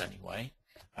guess anyway,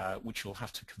 which you'll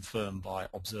have to confirm by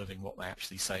observing what they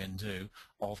actually say and do,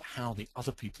 of how the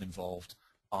other people involved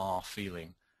are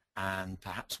feeling and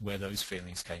perhaps where those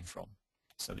feelings came from,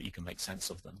 so that you can make sense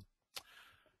of them.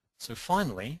 So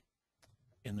finally,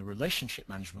 in the relationship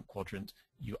management quadrant,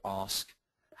 you ask,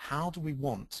 how do I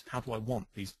want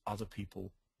these other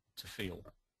people to feel?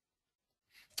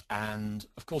 And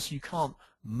of course you can't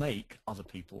make other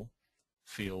people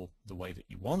feel the way that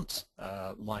you want.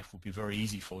 Life would be very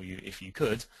easy for you if you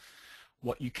could.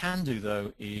 What you can do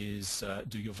though is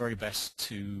do your very best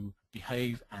to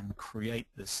behave and create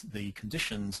the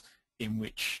conditions in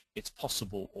which it's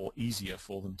possible or easier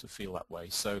for them to feel that way.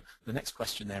 So the next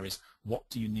question there is, what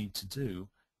do you need to do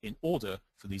in order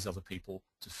for these other people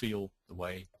to feel the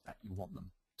way that you want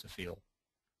them to feel?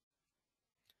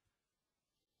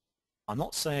 I'm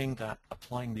not saying that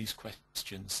applying these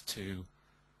questions to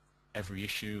every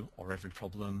issue or every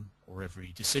problem or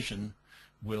every decision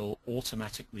will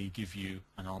automatically give you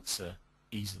an answer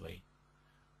easily.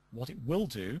 What it will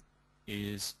do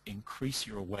is increase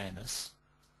your awareness,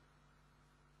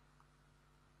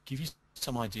 give you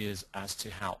some ideas as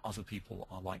to how other people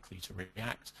are likely to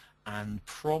react, and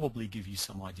probably give you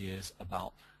some ideas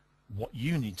about what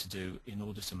you need to do in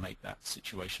order to make that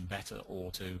situation better, or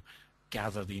to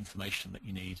gather the information that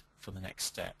you need for the next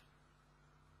step.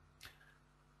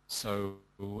 So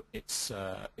it's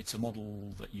a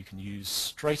model that you can use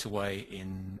straight away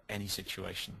in any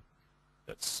situation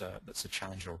that's a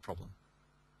challenge or a problem.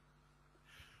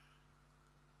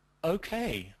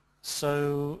 Okay,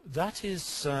 so that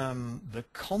is the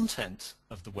content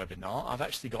of the webinar. I've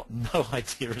actually got no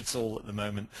idea at all at the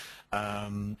moment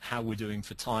how we're doing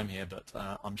for time here, but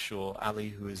I'm sure Ali,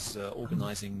 who is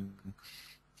organizing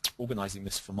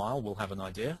this for Mile, will have an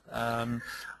idea.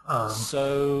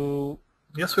 So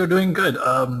yes, we're doing good.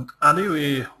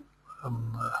 Ali,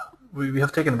 we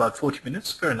have taken about 40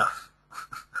 minutes. Fair enough.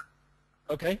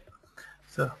 Okay.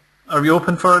 So are we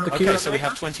open for the Q&A? Okay, so we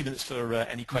have 20 minutes for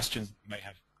any questions you may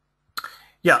have.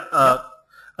 Yeah.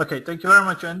 Okay, thank you very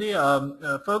much, Andy.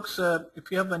 Folks,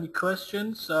 if you have any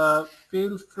questions,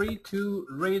 feel free to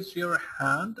raise your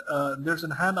hand. There's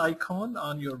a hand icon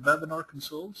on your webinar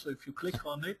console, so if you click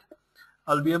on it,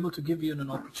 I'll be able to give you an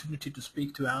opportunity to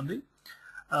speak to Andy.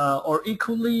 Or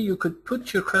equally, you could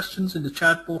put your questions in the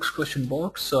chat box, question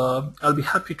box. I'll be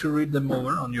happy to read them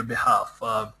over on your behalf.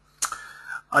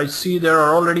 I see there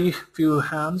are already a few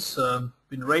hands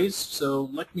been raised, so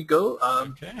let me go.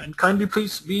 Okay. And kindly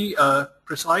please be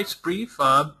precise, brief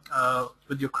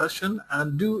with your question,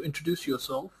 and do introduce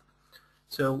yourself.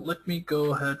 So let me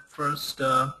go ahead first.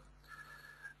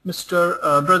 Mr.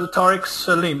 Brother Tariq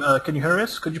Salim, can you hear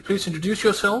us? Could you please introduce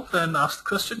yourself and ask the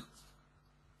question?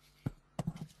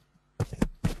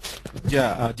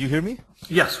 Yeah, do you hear me?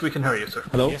 Yes, we can hear you, sir.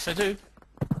 Hello? Yes, I do.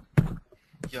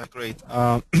 Yeah, great.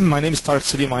 My name is Tariq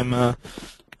Salim. I'm a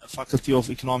faculty of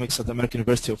economics at the American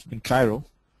University in Cairo.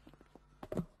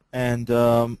 And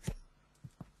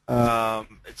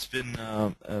it's been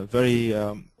a very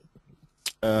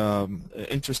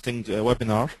interesting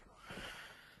webinar.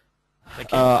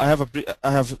 Thank you. I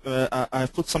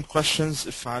have put some questions.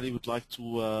 If Ali would like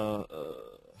to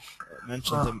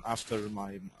mention them after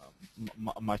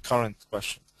my current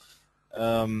question.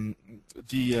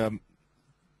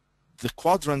 The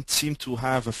quadrant seemed to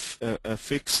have a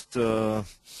fixed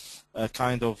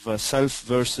kind of self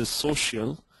versus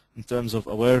social in terms of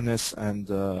awareness and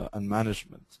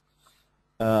management.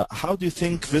 How do you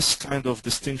think this kind of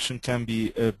distinction can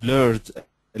be blurred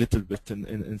a little bit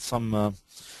in some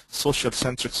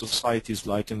social-centric societies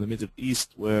like in the Middle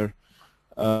East, where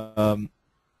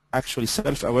actually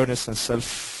self-awareness and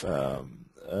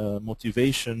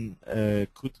self-motivation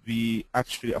could be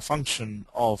actually a function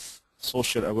of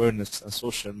social awareness and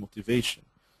social motivation,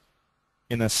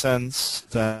 in a sense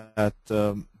that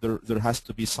there has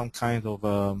to be some kind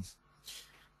of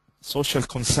social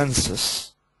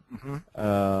consensus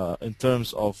in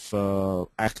terms of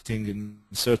acting in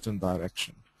a certain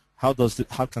direction. How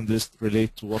can this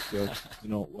relate to what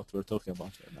we're talking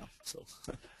about right now? So.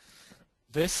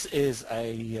 This is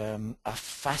a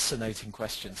fascinating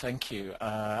question. Thank you.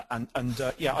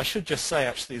 Yeah, I should just say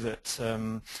actually that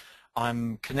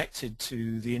I'm connected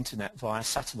to the internet via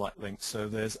satellite link, so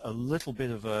there's a little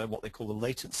bit of what they call a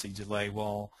latency delay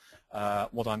while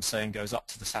what I'm saying goes up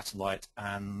to the satellite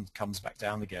and comes back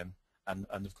down again,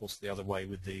 and of course the other way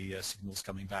with the signals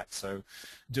coming back. So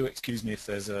do excuse me if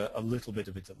there's a little bit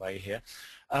of a delay here.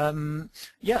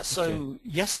 Yeah, so okay.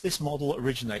 Yes, this model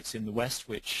originates in the West,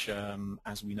 which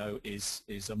as we know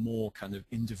is a more kind of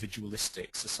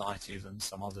individualistic society than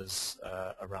some others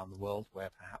around the world, where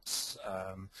perhaps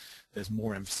there's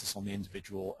more emphasis on the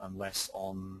individual and less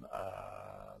on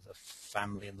the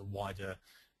family and the wider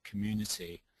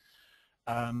community.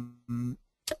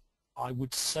 I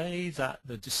would say that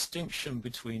the distinction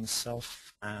between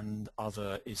self and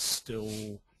other is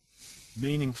still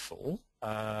meaningful,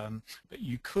 but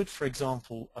you could, for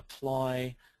example,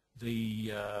 apply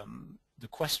the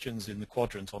questions in the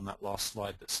quadrant on that last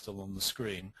slide that's still on the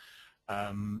screen.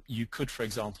 You could, for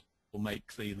example,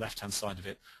 make the left-hand side of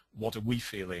it, what are we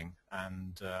feeling,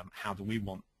 and how do we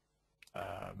want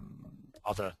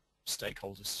other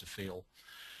stakeholders to feel.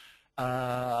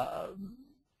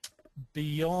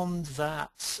 Beyond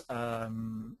that,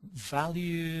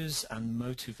 values and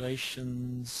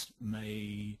motivations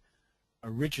may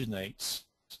originate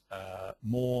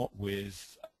more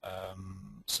with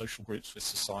social groups, with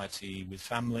society, with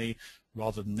family,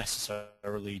 rather than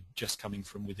necessarily just coming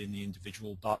from within the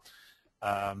individual, but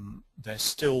they are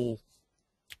still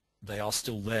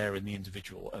there in the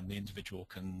individual, and the individual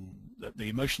the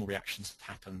emotional reactions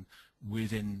happen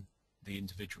within the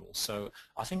individual. So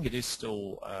I think it is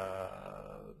still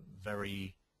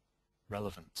very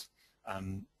relevant.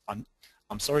 I'm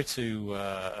sorry to,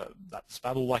 that's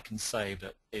about all I can say,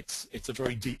 but it's a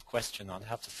very deep question. I'd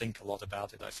have to think a lot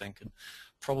about it, I think, and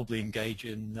probably engage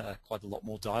in quite a lot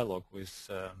more dialogue with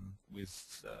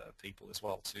people as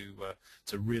well to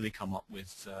really come up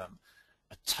with a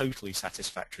totally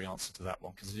satisfactory answer to that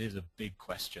one, because it is a big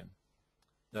question.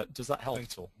 Does that help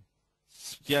at all?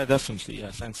 Yeah, definitely.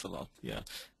 Yeah, thanks a lot. Yeah.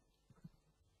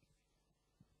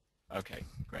 Okay,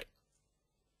 great.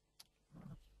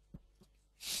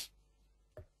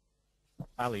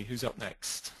 Ali, who's up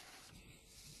next?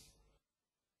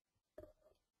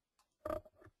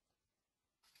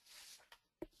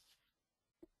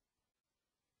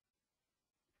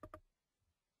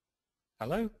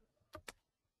 Hello?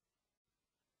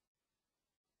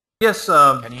 Yes.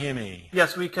 Can you hear me?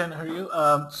 Yes, we can hear you.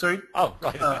 Sorry. Oh,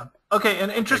 right. Okay,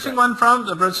 an interesting one from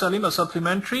Brother Salim, a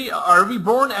supplementary. Are we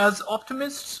born as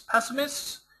optimists,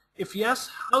 pessimists? If yes,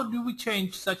 how do we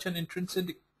change such an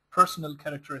intrinsic personal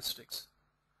characteristics?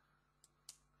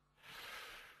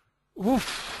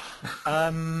 Oof.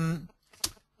 Are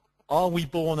we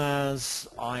born as?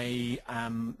 I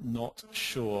am not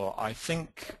sure. I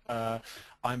think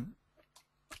I'm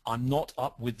not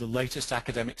up with the latest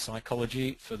academic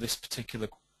psychology for this particular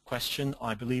question.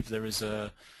 I believe there's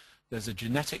a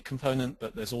genetic component,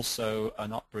 but there's also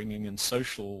an upbringing and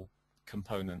social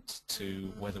component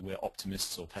to whether we're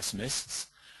optimists or pessimists.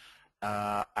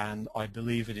 And I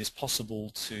believe it is possible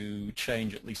to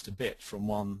change at least a bit from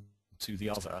one to the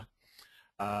other.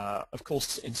 Of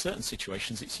course, in certain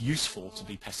situations, it's useful to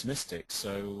be pessimistic.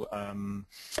 So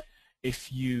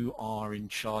if you are in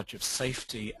charge of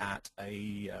safety at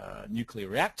a nuclear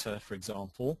reactor, for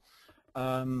example,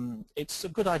 it's a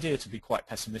good idea to be quite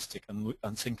pessimistic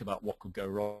and think about what could go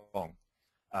wrong,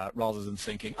 rather than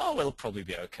thinking, oh, well, it'll probably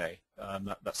be okay.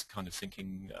 That's the kind of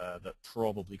thinking that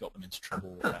probably got them into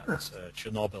trouble at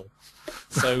Chernobyl.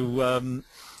 So,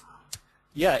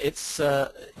 yeah, it's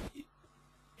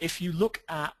if you look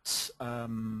at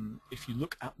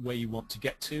where you want to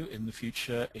get to in the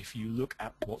future, if you look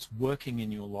at what's working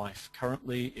in your life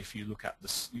currently, if you look at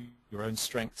your own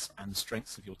strengths and the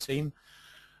strengths of your team,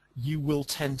 you will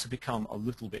tend to become a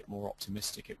little bit more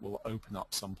optimistic. It will open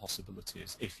up some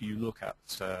possibilities. If you look at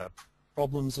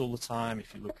problems all the time,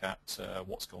 if you look at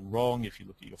what's gone wrong, if you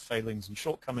look at your failings and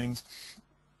shortcomings,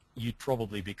 you'd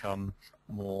probably become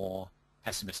more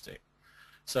pessimistic.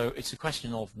 So it's a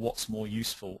question of what's more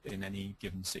useful in any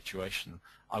given situation.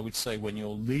 I would say when you're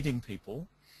leading people,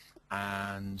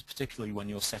 and particularly when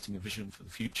you're setting a vision for the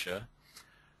future,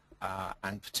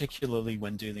 and particularly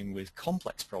when dealing with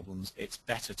complex problems, it's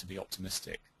better to be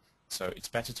optimistic. So it's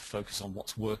better to focus on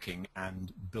what's working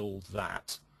and build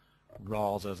that,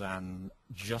 rather than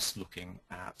just looking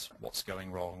at what's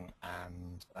going wrong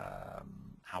and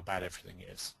how bad everything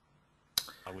is,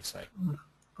 I would say.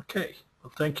 Okay,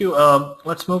 well, thank you.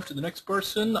 Let's move to the next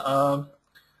person.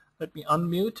 Let me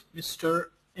unmute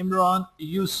Mr. Imran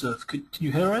Yusuf. Can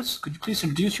you hear us? Could you please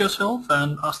introduce yourself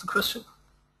and ask the question?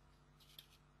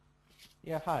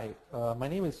 Yeah, hi. My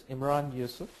name is Imran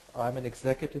Yusuf. I'm an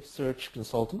executive search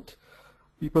consultant.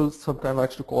 People sometimes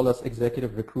like to call us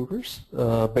executive recruiters,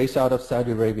 based out of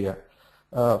Saudi Arabia.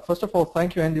 First of all,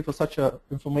 thank you, Andy, for such an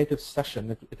informative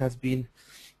session. It has been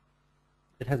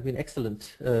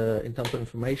excellent in terms of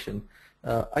information.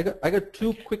 I got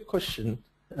two quick questions,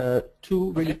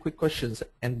 two really quick questions,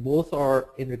 and both are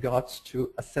in regards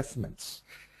to assessments.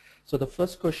 So the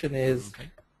first question is,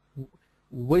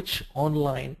 which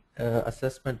online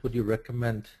assessment would you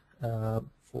recommend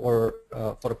for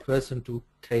a person to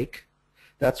take?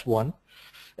 That's one.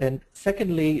 And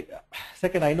secondly,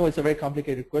 I know it's a very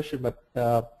complicated question, but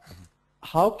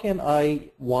how can I,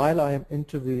 while I am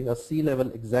interviewing a C-level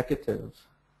executive,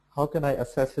 how can I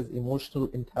assess his emotional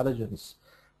intelligence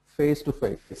face to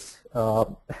face?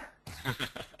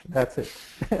 That's it.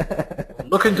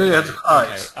 Look into your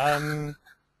eyes. Okay,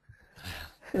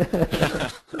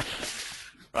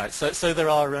 right. So there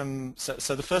are.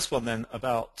 So the first one then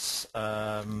about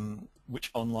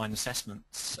which online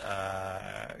assessments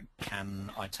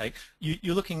can I take?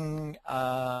 You're looking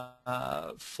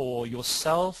for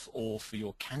yourself or for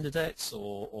your candidates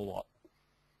or what?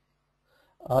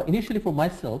 Initially for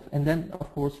myself, and then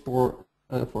of course for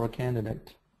a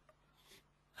candidate.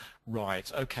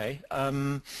 Right. Okay.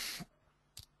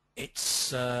 It's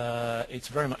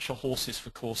very much a horses for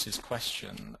courses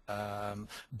question,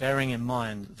 bearing in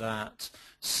mind that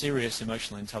serious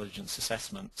emotional intelligence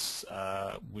assessments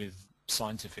with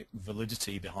scientific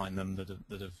validity behind them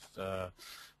that have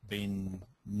been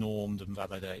normed and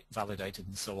validated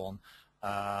and so on,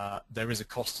 there is a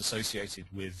cost associated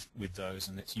with those,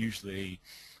 and it's usually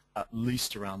at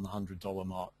least around the $100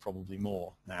 mark, probably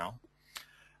more now.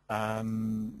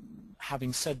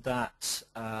 Having said that,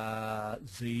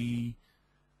 the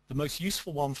most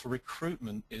useful one for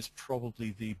recruitment is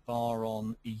probably the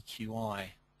Bar-on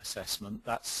EQI assessment.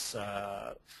 That's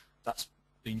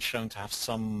been shown to have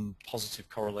some positive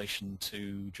correlation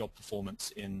to job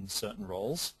performance in certain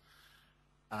roles.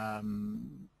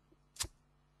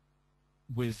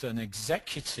 With an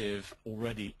executive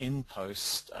already in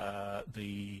post,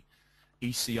 the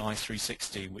ECI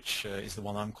 360, which is the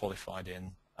one I'm qualified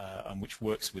in, and which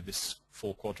works with this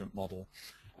 4-quadrant model,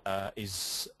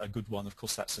 is a good one. Of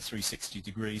course, that's a 360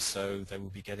 degrees, so they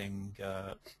will be getting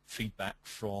feedback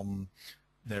from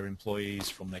their employees,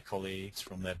 from their colleagues,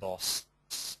 from their boss,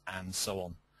 and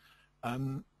so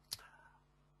on.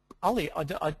 Ali,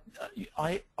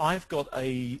 I've got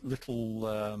a little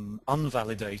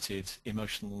unvalidated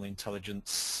emotional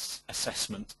intelligence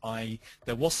assessment.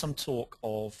 There was some talk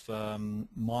of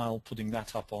Mile putting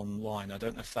that up online. I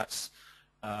don't know if that's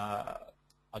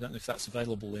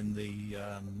available in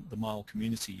the Mile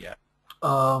community yet.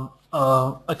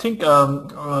 I think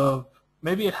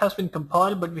maybe it has been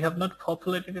compiled, but we have not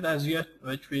populated it as yet,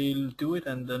 which we'll do it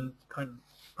and then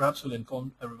perhaps we'll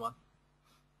inform everyone.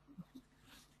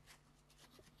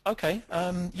 Okay.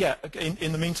 Yeah.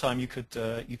 In the meantime, you could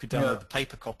download the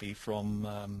paper copy from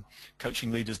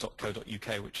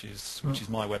coachingleaders.co.uk, which is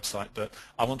my website. But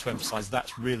I want to emphasise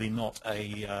that's really not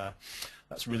a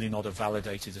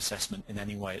validated assessment in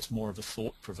any way. It's more of a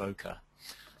thought provoker.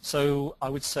 So I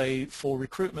would say for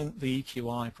recruitment, the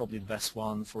EQI probably the best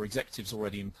one. For executives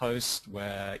already in post,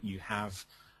 where you have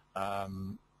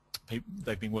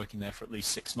they've been working there for at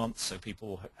least 6 months, so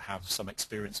people have some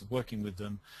experience of working with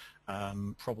them.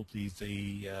 Probably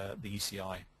the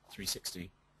ECI 360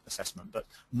 assessment, but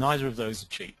neither of those are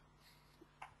cheap.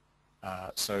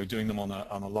 So doing them on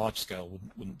a large scale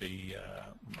wouldn't be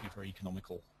very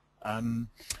economical.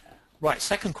 Right,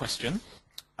 second question.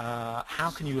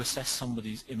 How can you assess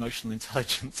somebody's emotional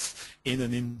intelligence in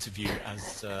an interview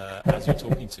as you're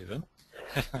talking to them?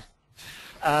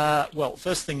 Well,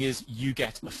 first thing is you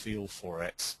get a feel for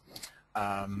it.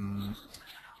 There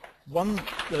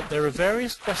are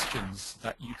various questions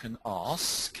that you can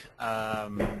ask,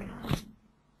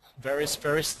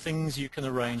 various things you can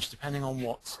arrange depending on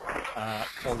what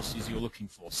qualities you're looking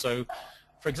for. So,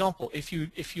 for example,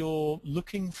 if you're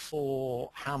looking for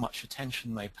how much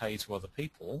attention they pay to other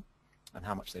people and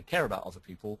how much they care about other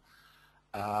people,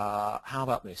 how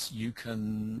about this? You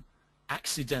can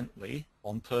accidentally,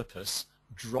 on purpose,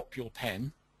 drop your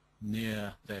pen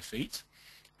near their feet,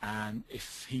 and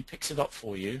if he picks it up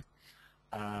for you,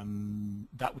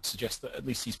 that would suggest that at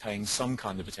least he's paying some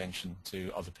kind of attention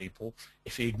to other people.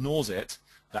 If he ignores it,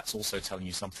 that's also telling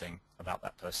you something about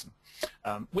that person,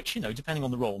 which, you know, depending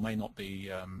on the role, may not be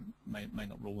may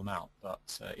not rule them out.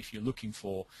 But if you're looking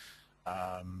for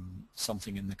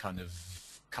something in the kind of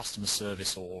customer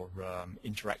service or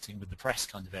interacting with the press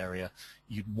kind of area,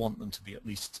 you'd want them to be at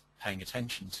least paying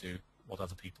attention to what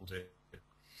other people do.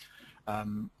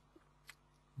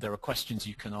 There are questions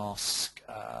you can ask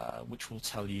which will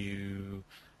tell you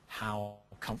how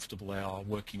comfortable they are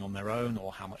working on their own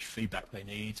or how much feedback they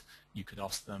need. You could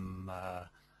ask them,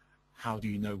 how do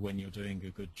you know when you're doing a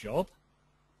good job?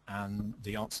 And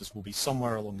the answers will be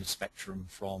somewhere along the spectrum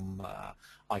from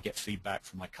I get feedback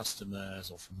from my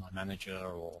customers or from my manager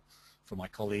or from my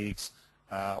colleagues,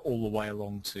 all the way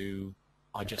along to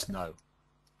I just know.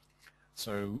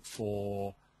 So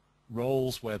for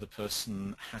roles where the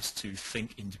person has to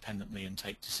think independently and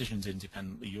take decisions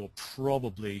independently, you're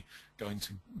probably going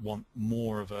to want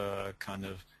more of a kind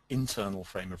of internal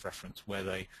frame of reference where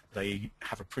they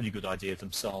have a pretty good idea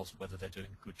themselves whether they're doing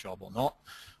a good job or not.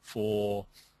 For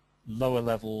lower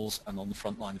levels and on the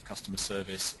front line of customer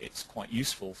service, it's quite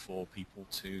useful for people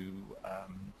to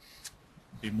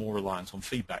be more reliant on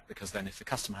feedback, because then if the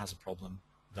customer has a problem,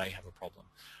 they have a problem.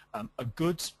 A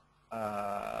good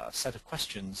set of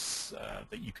questions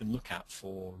that you can look at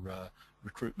for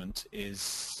recruitment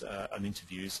is and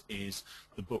interviews is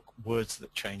the book Words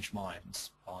That Change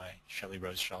Minds by Shelley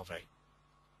Rose Charvet.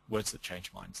 Words That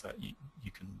Change Minds. That you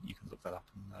can look that up,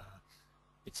 and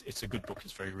it's a good book.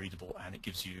 It's very readable, and it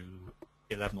gives you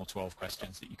 11 or 12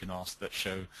 questions that you can ask that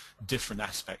show different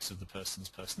aspects of the person's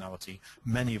personality,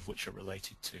 many of which are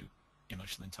related to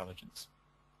emotional intelligence.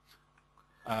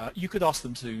 You could ask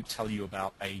them to tell you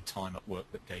about a time at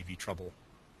work that gave you trouble,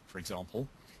 for example,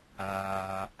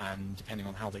 and depending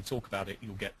on how they talk about it,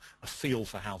 you'll get a feel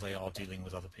for how they are dealing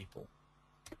with other people.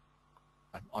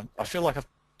 I feel like I've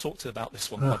talked about this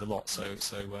one quite a lot, so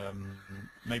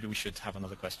maybe we should have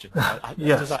another question.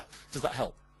 Yes. Does that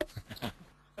help?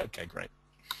 Okay, great.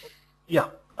 Yeah.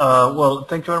 Well,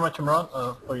 thank you very much, Imran,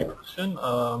 for your question.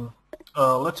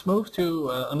 Let's move to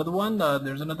another one.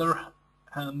 There's another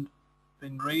hand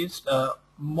been raised.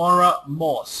 Maura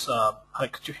Moss. Hi,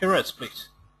 could you hear us, please?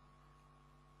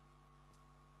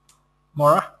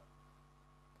 Maura?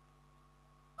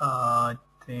 I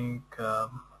think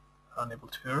unable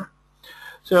to hear.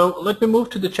 So let me move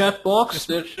to the chat box.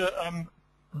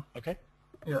 Okay.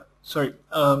 Yeah, sorry.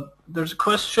 There's a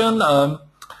question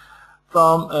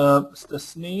from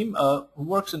Tasneem, who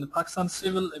works in the Pakistan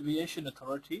Civil Aviation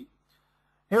Authority.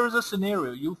 Here is a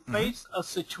scenario. You face a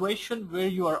situation where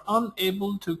you are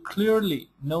unable to clearly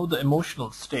know the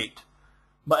emotional state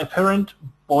by apparent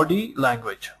body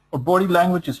language, or body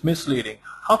language is misleading.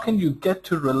 How can you get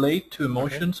to relate to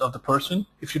emotions of the person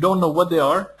if you don't know what they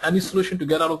are? Any solution to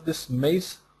get out of this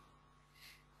maze?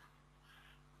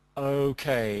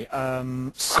 Okay,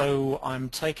 so I'm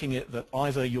taking it that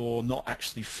either you're not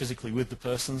actually physically with the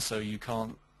person, so you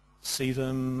can't see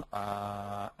them,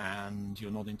 and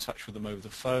you're not in touch with them over the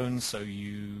phone, so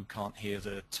you can't hear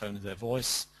the tone of their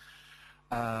voice,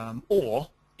 or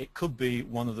it could be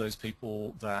one of those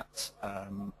people that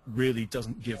really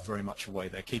doesn't give very much away.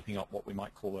 They're keeping up what we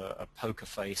might call a poker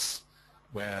face,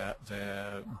 where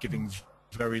they're giving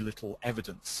very little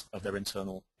evidence of their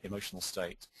internal emotional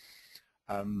state.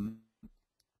 I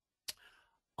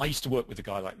used to work with a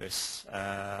guy like this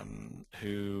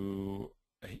who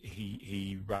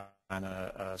he ran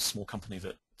a small company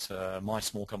that my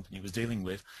small company was dealing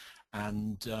with,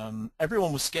 and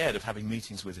everyone was scared of having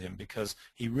meetings with him because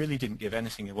he really didn't give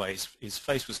anything away. His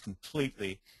face was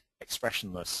completely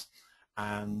expressionless,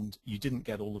 and you didn't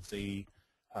get all of the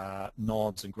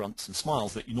nods and grunts and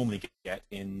smiles that you normally get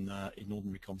in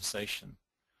ordinary conversation.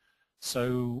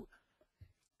 So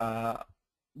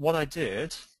what I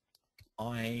did,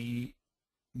 I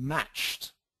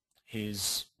matched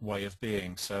his way of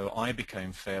being. So I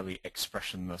became fairly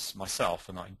expressionless myself,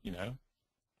 and I,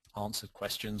 answered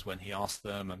questions when he asked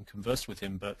them and conversed with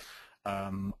him, but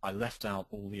I left out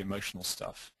all the emotional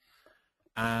stuff.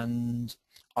 And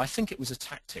I think it was a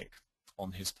tactic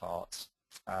on his part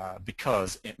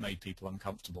because it made people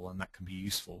uncomfortable, and that can be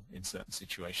useful in certain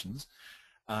situations.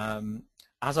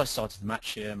 As I started to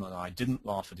match him and I didn't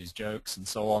laugh at his jokes and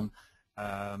so on,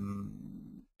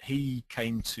 he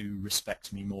came to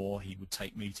respect me more. He would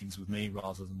take meetings with me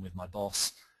rather than with my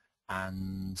boss,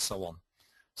 and so on.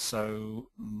 So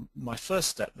my first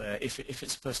step there, if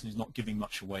it's a person who's not giving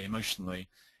much away emotionally,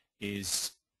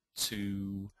 is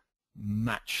to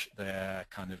match their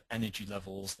kind of energy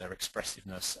levels, their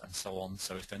expressiveness, and so on.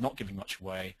 So if they're not giving much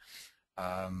away,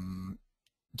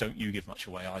 don't you give much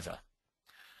away either.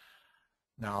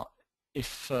 Now,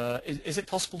 is it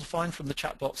possible to find from the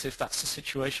chat box if that's the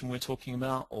situation we're talking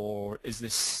about, or is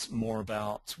this more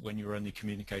about when you're only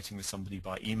communicating with somebody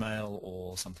by email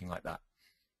or something like that?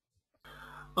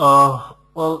 Well,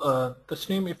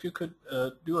 Tasneem, if you could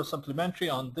do a supplementary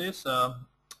on this,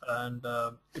 and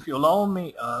if you allow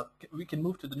me, we can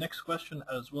move to the next question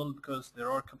as well, because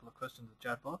there are a couple of questions in the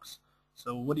chat box.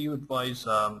 So what do you advise,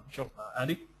 Sure.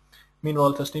 Andy?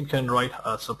 Meanwhile, Tasneem can write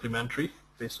a supplementary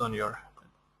based on your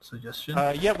suggestion.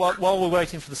 Yeah, while we're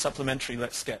waiting for the supplementary,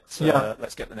 let's get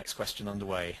the next question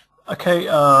underway. Okay,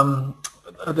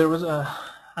 there was a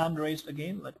hand raised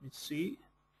again. Let me see.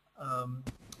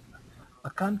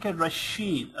 Akanka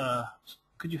Rashid,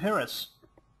 could you hear us?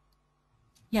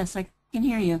 Yes, I can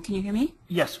hear you. Can you hear me?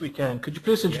 Yes, we can. Could you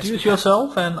please introduce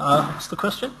yourself and ask the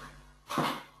question?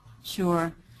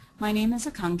 Sure. My name is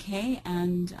Akanke,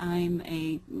 and I'm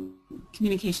a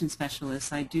communication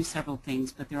specialist. I do several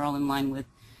things, but they're all in line with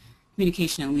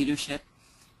communication and leadership.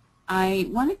 I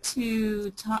wanted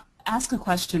to ask a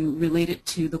question related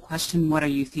to the question, what are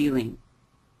you feeling?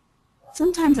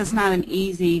 Sometimes it's not an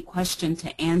easy question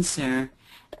to answer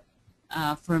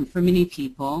for many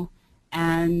people,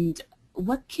 and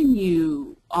what can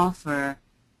you offer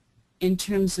in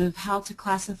terms of how to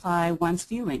classify one's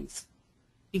feelings?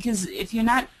 Because if you're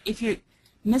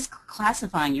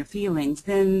misclassifying your feelings,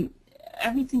 then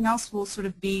everything else will sort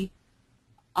of be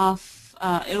off,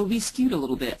 it'll be skewed a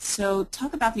little bit. So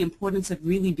talk about the importance of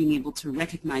really being able to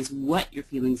recognize what your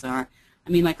feelings are. I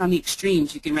mean, like on the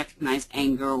extremes, you can recognize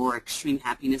anger or extreme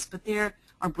happiness, but there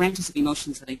are branches of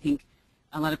emotions that I think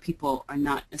a lot of people are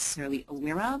not necessarily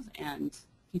aware of. And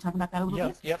can you talk about that a little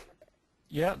bit?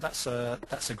 Yeah, that's a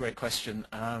great question.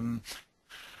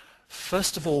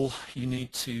 First of all, you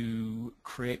need to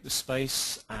create the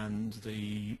space and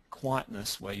the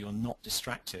quietness where you're not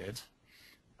distracted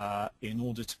in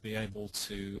order to be able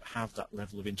to have that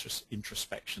level of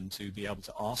introspection, to be able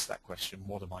to ask that question,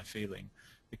 what am I feeling?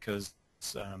 Because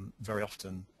very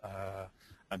often,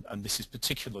 and this is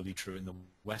particularly true in the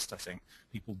West, I think,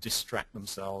 people distract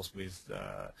themselves with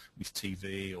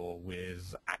TV or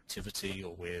with activity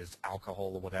or with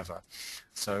alcohol or whatever,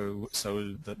 so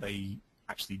that they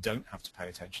actually don't have to pay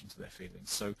attention to their feelings.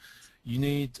 So you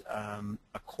need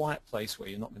a quiet place where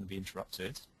you're not going to be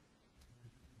interrupted.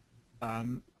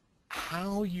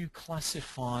 How you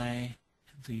classify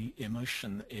the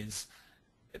emotion is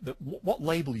what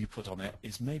label you put on it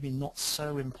is maybe not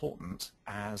so important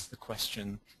as the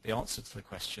answer to the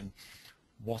question,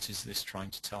 what is this trying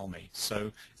to tell me?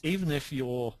 So even if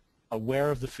you're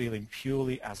aware of the feeling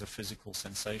purely as a physical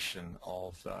sensation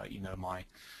of,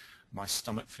 my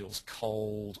stomach feels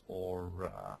cold,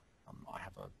 or I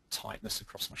have a tightness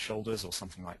across my shoulders or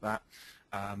something like that,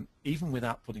 even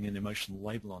without putting an emotional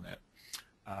label on it,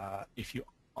 if you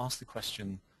ask the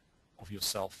question of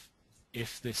yourself,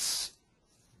 if this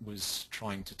was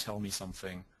trying to tell me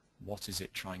something, what is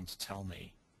it trying to tell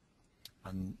me?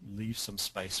 And leave some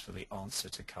space for the answer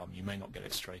to come. You may not get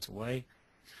it straight away.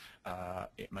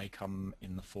 It may come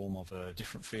in the form of a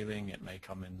different feeling. It may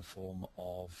come in the form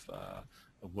of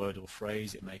a word or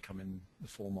phrase. It may come in the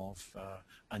form of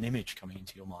an image coming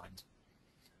into your mind.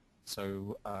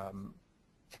 So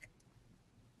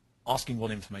asking what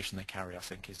information they carry, I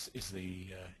think, is the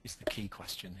key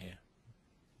question here.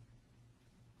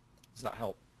 Does that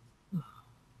help?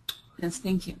 Yes,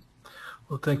 thank you.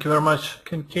 Well, thank you very much,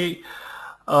 Kincaid.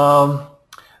 A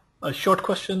short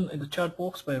question in the chat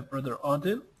box by Brother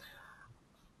Adil.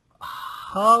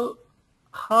 How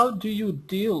do you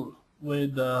deal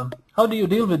with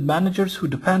managers who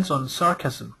depends on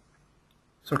sarcastic?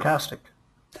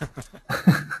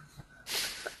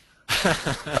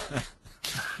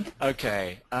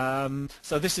 Okay,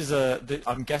 so this is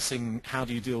I'm guessing, how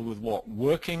do you deal with what?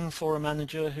 Working for a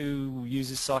manager who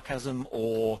uses sarcasm,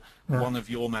 or one of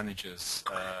your managers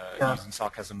using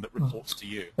sarcasm that reports to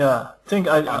you? Yeah,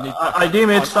 I deem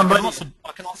it somebody.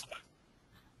 I can answer both.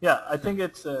 Yeah, I think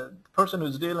it's the person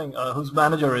who's dealing, whose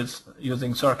manager is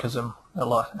using sarcasm a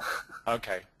lot.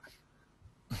 Okay.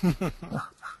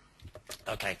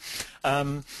 Okay.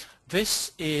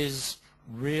 This is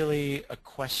really a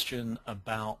question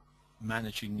about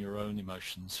managing your own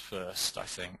emotions first, I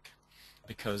think,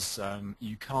 because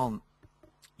you can't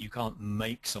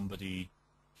make somebody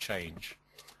change,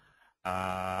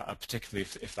 particularly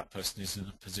if that person is in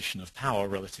a position of power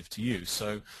relative to you.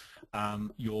 So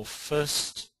your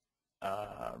first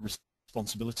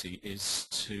responsibility is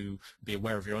to be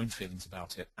aware of your own feelings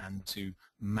about it and to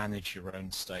manage your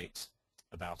own state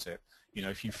about it. You know,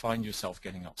 if you find yourself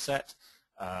getting upset,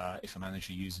 if a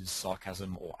manager uses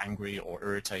sarcasm or angry or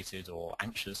irritated or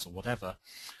anxious or whatever,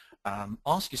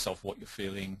 ask yourself what you're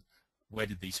feeling. Where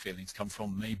did these feelings come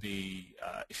from? Maybe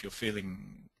if you're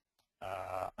feeling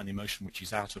an emotion which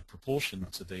is out of proportion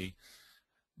to the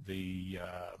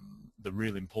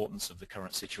real importance of the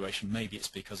current situation, maybe it's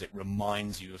because it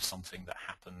reminds you of something that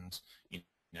happened, you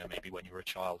know, maybe when you were a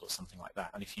child or something like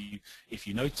that. And if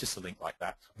you notice a link like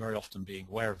that, very often being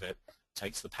aware of it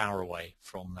takes the power away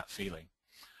from that feeling.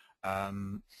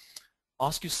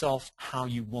 Ask yourself how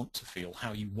you want to feel,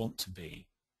 how you want to be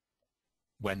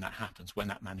when that happens, when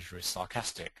that manager is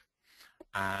sarcastic,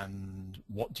 and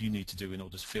what do you need to do in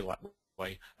order to feel that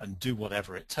way, and do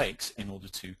whatever it takes in order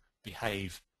to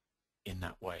behave in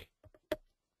that way.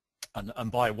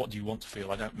 And by what do you want to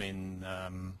feel, I don't mean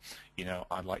you know,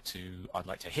 I'd like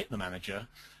to hit the manager.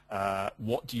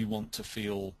 What do you want to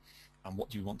feel, and what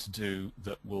do you want to do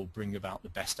that will bring about the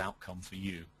best outcome for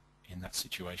you in that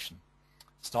situation?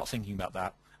 Start thinking about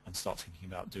that, and start thinking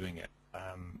about doing it,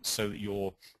 so that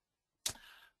you're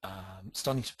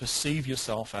starting to perceive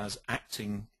yourself as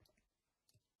acting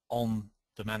on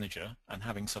the manager and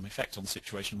having some effect on the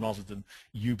situation, rather than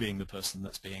you being the person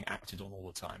that's being acted on all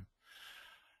the time.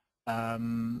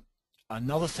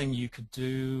 Another thing you could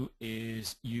do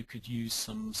is you could use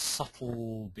some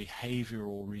subtle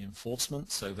behavioral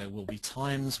reinforcement. So there will be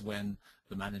times when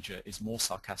the manager is more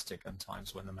sarcastic and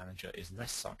times when the manager is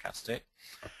less sarcastic.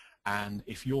 And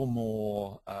if you're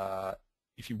more,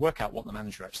 if you work out what the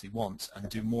manager actually wants and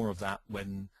do more of that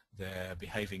when they're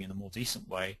behaving in a more decent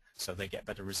way, so they get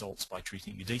better results by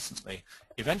treating you decently,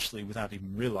 eventually, without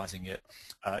even realizing it,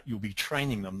 you'll be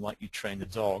training them like you train a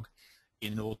dog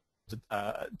in order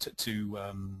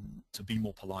to be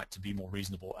more polite, to be more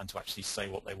reasonable, and to actually say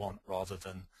what they want rather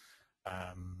than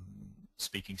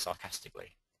speaking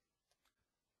sarcastically.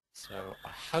 So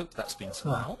I hope that's been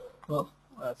some help. Well,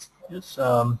 that's yes.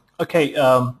 Okay.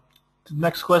 The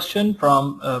next question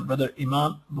from Brother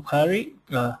Imam Bukhari.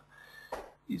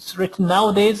 It's written,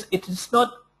 nowadays it is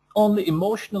not only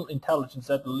emotional intelligence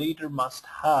that the leader must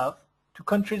have. To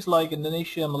countries like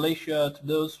Indonesia, Malaysia, to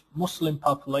those Muslim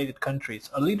populated countries,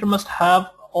 a leader must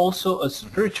have also a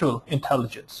spiritual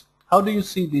intelligence. How do you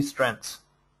see these trends?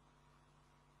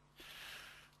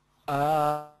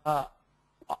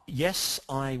 Yes,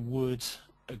 I would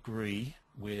agree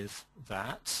with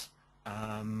that.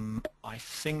 I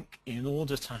think in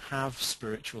order to have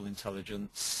spiritual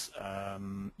intelligence,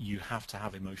 you have to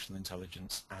have emotional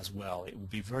intelligence as well. It will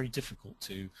be very difficult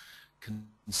to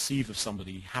conceive of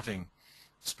somebody having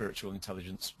spiritual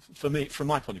intelligence. For me, from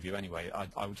my point of view anyway,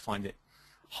 I would find it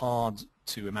hard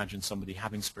to imagine somebody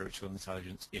having spiritual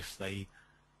intelligence if they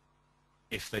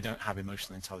don't have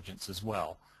emotional intelligence as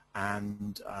well.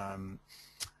 And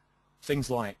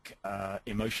things like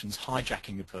emotions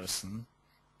hijacking a person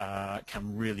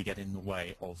can really get in the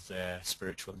way of their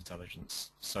spiritual intelligence.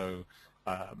 So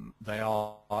they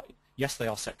are, yes, they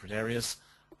are separate areas,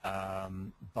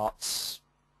 but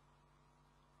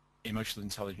emotional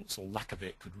intelligence or lack of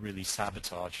it could really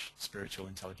sabotage spiritual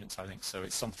intelligence, I think. So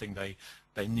it's something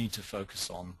they need to focus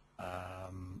on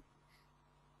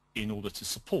in order to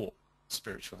support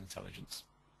spiritual intelligence.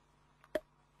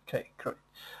 Okay, great.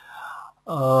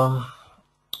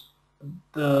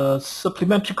 The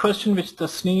supplementary question which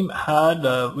Tasneem had,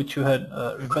 which you had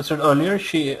requested earlier,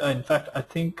 she, in fact, I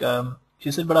think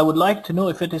she said, but I would like to know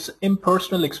if it is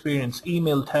impersonal experience,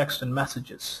 email, text, and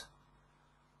messages.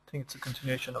 I think it's a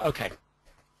continuation of. Okay.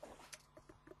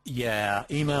 Yeah,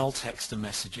 email, text, and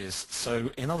messages.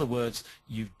 So in other words,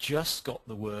 you've just got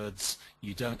the words.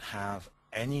 You don't have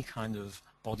any kind of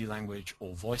body language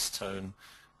or voice tone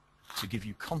to give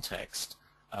you context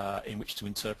in which to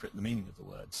interpret the meaning of the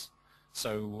words.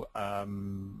 So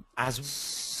as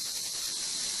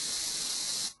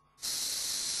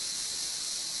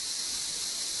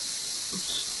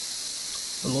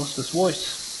Oops, I lost his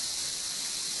voice.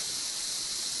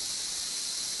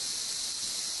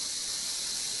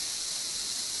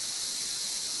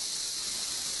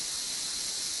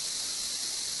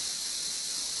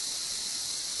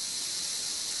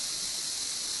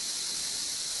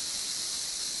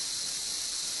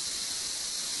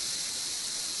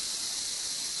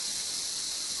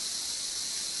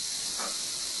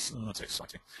 Oh, that's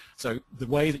exciting. So the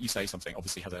way that you say something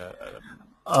obviously has a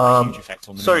huge effect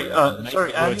on the Sorry, meaning. And make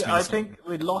sorry, the words Andy. mean I something. think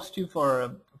we lost you for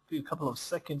a couple of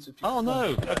seconds. If you Oh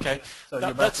no! Okay, so you're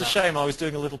back that's a now. shame. I was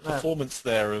doing a little performance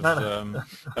there of No.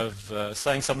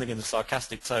 saying something in a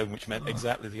sarcastic tone, which meant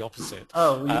exactly the opposite.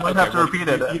 Oh, you might okay, have to well, repeat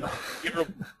it.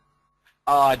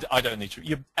 I don't need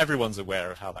to. Everyone's aware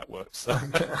of how that works,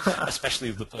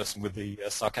 especially the person with the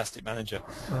sarcastic manager.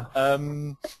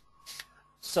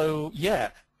 So yeah,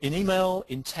 in email,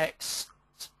 in text,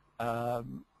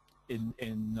 in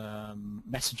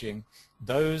messaging,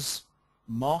 those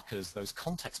markers, those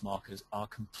context markers, are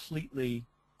completely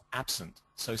absent.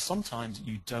 So sometimes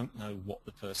you don't know what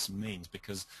the person means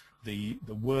because the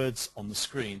words on the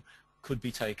screen could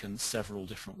be taken several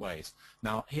different ways.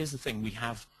 Now here's the thing: we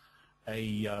have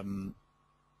a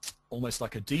almost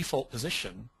like a default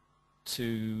position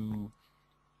to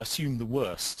assume the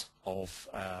worst of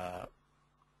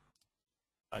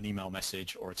an email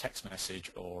message or a text message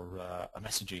or a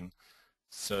messaging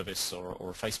service or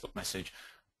a Facebook message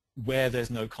where there's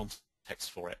no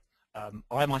context for it.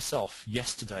 I myself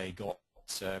yesterday got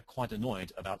quite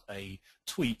annoyed about a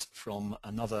tweet from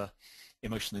another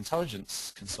emotional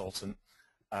intelligence consultant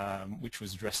which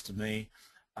was addressed to me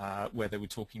where they were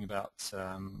talking about,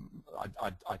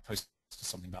 I posted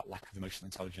something about lack of emotional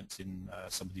intelligence in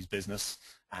somebody's business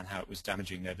and how it was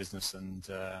damaging their business,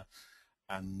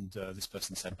 and this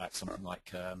person said back something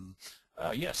like,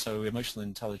 yeah, so emotional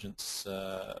intelligence,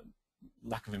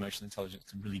 lack of emotional intelligence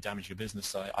can really damage your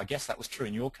business. I guess that was true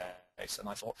in your case. And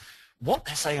I thought, what?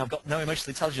 They're saying I've got no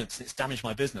emotional intelligence, it's damaged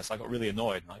my business. I got really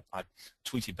annoyed, and I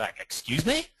tweeted back, excuse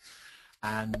me?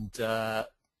 And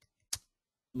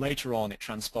later on it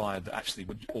transpired that actually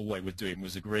all they were doing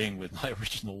was agreeing with my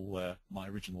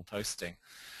original posting.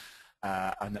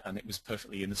 And it was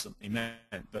perfectly innocently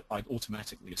meant, but I'd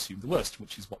automatically assumed the worst,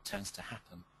 which is what tends to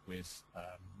happen with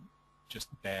just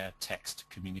bare text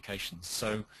communications.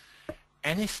 So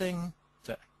anything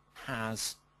that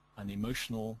has an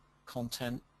emotional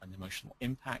content, an emotional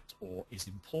impact, or is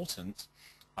important,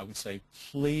 I would say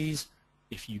please,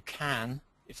 if you can,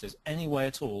 if there's any way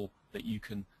at all that you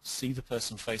can see the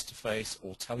person face to face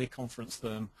or teleconference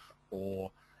them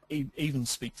or even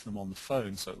speak to them on the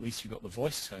phone, so at least you've got the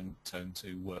voice tone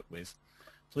to work with.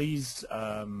 Please,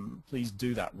 please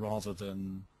do that rather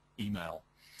than email.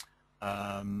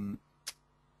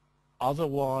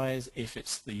 Otherwise, if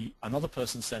it's another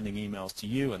person sending emails to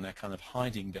you and they're kind of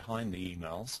hiding behind the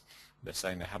emails, they're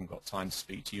saying they haven't got time to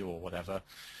speak to you or whatever,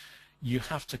 you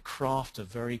have to craft a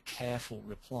very careful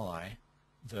reply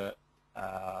that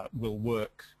will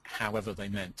work however they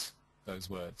meant those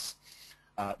words.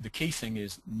 The key thing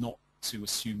is not to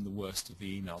assume the worst of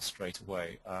the email straight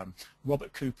away.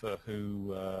 Robert Cooper,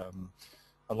 who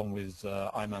along with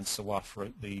Ayman Sawaf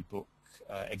wrote the book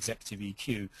Executive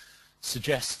EQ,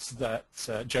 suggests that,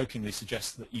 jokingly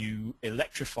suggests that you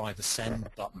electrify the send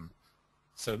button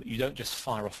so that you don't just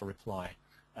fire off a reply.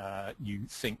 You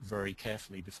think very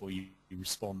carefully before you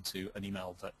respond to an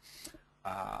email that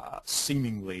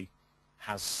seemingly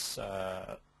has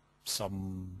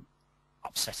some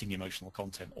upsetting emotional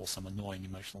content or some annoying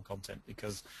emotional content,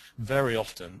 because very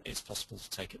often it's possible to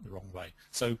take it the wrong way.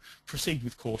 So proceed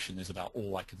with caution is about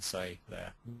all I can say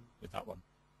there with that one.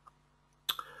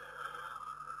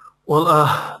 Well,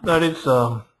 that is,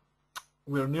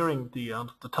 we're nearing the end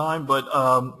of the time, but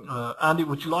Andy,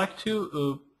 would you like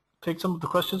to take some of the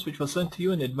questions which were sent to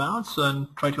you in advance and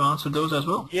try to answer those as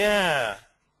well? Yeah,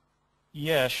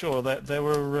 sure. There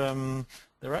were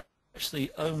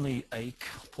actually only a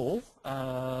couple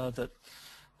that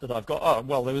I've got. Oh,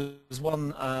 well, there was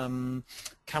one.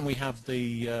 Can we have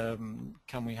the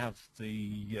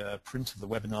print of the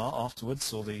webinar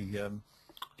afterwards, or the?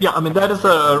 Yeah, I mean that is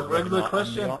a regular webinar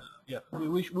question. Yeah, we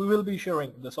will be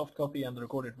sharing the soft copy and the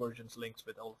recorded versions links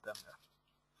with all of them there.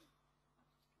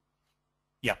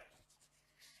 Yeah.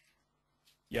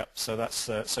 Yeah. So that's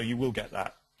so you will get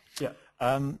that. Yeah.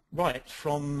 Right,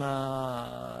 from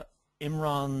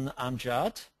Imran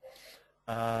Amjad.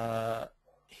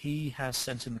 He has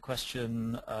sent in the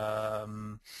question,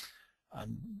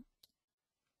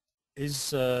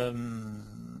 is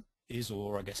is,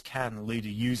 or I guess can, a leader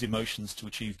use emotions to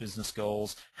achieve business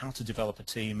goals, how to develop a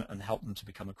team and help them to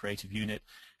become a creative unit,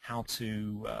 how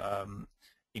to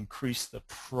increase the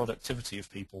productivity of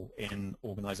people in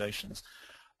organizations.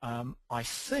 I'm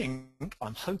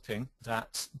hoping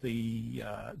that the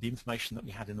information that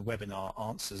we had in the webinar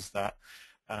answers that.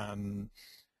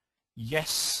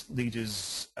 Yes,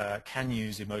 leaders can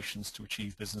use emotions to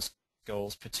achieve business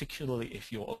goals, particularly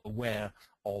if you're aware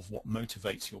of what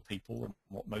motivates your people and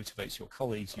what motivates your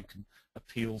colleagues. You can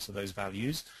appeal to those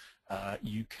values.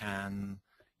 You can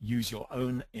use your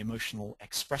own emotional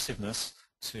expressiveness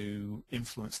to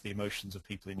influence the emotions of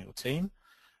people in your team.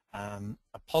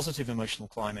 A positive emotional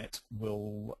climate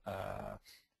will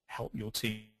help your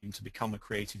team to become a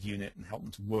creative unit and help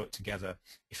them to work together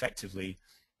effectively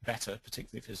better,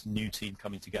 particularly if there's a new team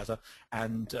coming together.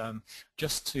 And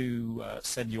just to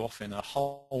send you off in a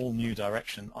whole new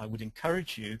direction, I would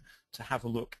encourage you to have a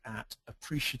look at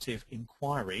appreciative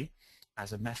inquiry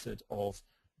as a method of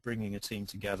bringing a team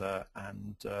together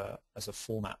and as a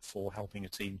format for helping a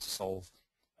team to solve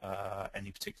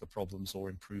any particular problems or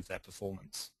improve their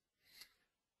performance.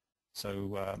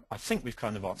 So I think we've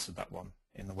kind of answered that one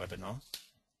in the webinar.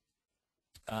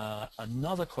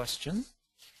 Another question.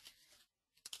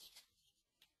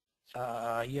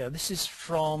 Yeah, this is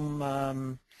from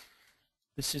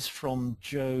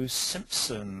Joe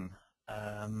Simpson.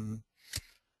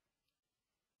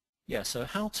 Yeah, so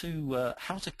how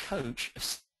to coach a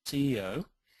CEO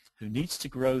who needs to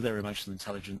grow their emotional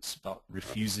intelligence but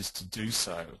refuses to do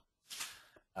so.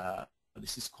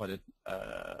 This is quite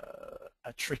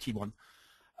a tricky one.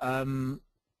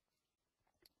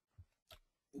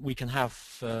 We can have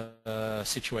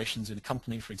situations in a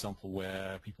company, for example,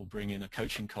 where people bring in a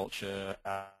coaching culture,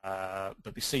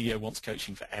 but the CEO wants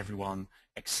coaching for everyone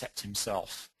except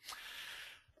himself.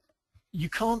 You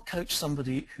can't coach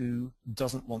somebody who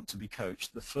doesn't want to be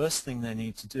coached. The first thing they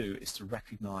need to do is to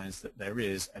recognize that there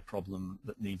is a problem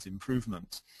that needs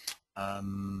improvement.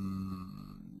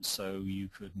 So you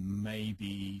could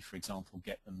maybe, for example,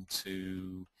 get them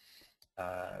to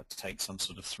take some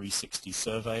sort of 360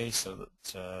 survey so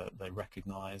that they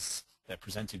recognize, they're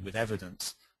presented with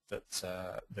evidence that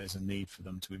there's a need for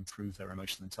them to improve their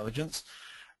emotional intelligence.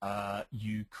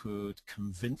 You could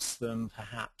convince them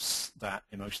perhaps that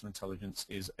emotional intelligence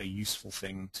is a useful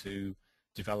thing to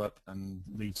develop and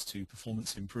leads to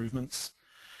performance improvements.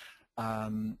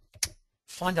 Find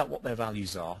out what their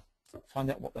values are.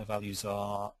 Find out what their values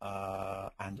are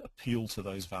and appeal to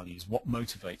those values. What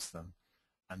motivates them?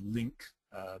 And link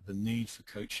the need for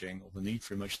coaching or the need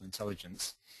for emotional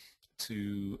intelligence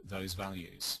to those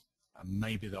values. And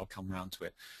maybe they'll come around to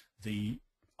it.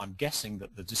 I'm guessing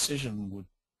that the decision would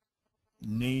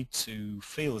need to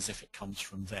feel as if it comes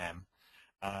from them.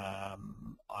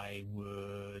 I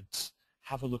would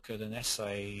have a look at an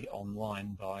essay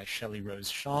online by Shelley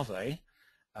Rose Charvet,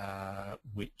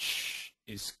 which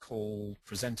is called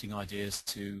Presenting Ideas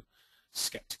to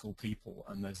Skeptical People,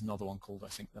 and there's another one called, I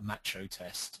think, the Macho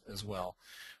Test as well,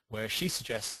 where she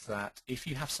suggests that if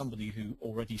you have somebody who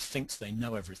already thinks they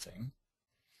know everything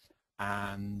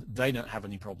and they don't have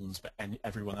any problems but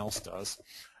everyone else does,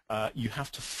 you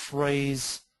have to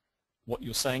phrase what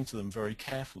you're saying to them very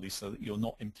carefully so that you're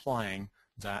not implying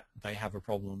that they have a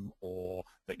problem or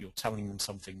that you're telling them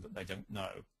something that they don't know.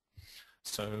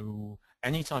 So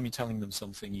anytime you're telling them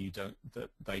something that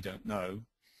they don't know,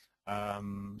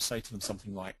 say to them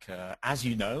something like, as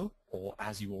you know, or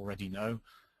as you already know,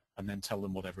 and then tell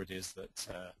them whatever it is that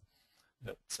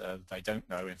they don't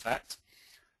know, in fact.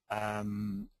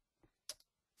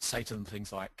 Say to them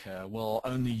things like, well,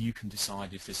 only you can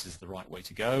decide if this is the right way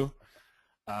to go.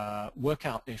 Work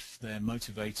out if they're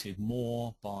motivated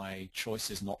more by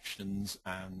choices and options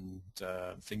and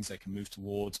things they can move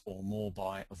towards, or more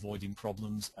by avoiding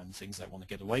problems and things they want to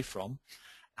get away from,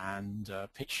 and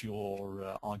pitch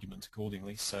your argument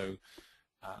accordingly. So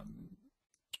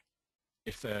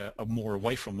if they're more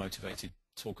away from motivated,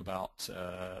 talk about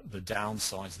the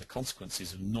downsides, the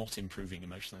consequences of not improving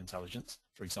emotional intelligence,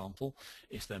 for example.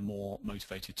 If they're more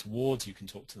motivated towards, you can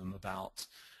talk to them about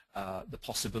the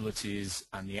possibilities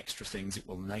and the extra things it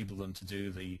will enable them to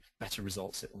do, the better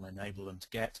results it will enable them to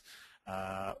get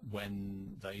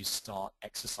when they start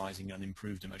exercising an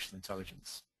improved emotional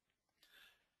intelligence.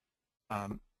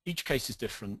 Each case is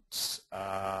different.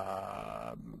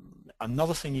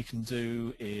 Another thing you can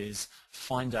do is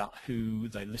find out who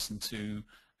they listen to,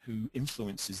 who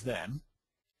influences them,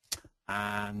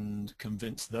 and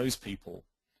convince those people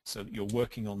so that you're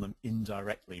working on them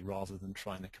indirectly rather than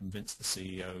trying to convince the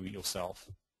CEO yourself.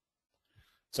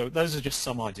 So those are just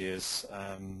some ideas,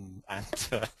 and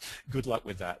good luck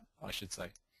with that, I should say.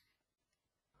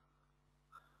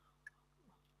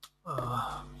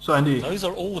 So Andy, those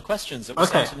are all the questions that were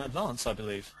sent in advance, I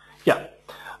believe. Yeah.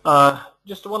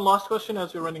 Just one last question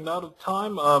as we're running out of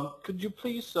time. Could you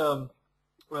please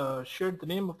share the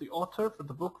name of the author for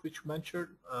the book which you mentioned,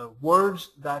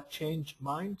 Words That Change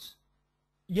Minds?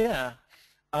 Yeah.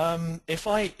 If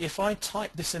I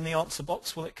type this in the answer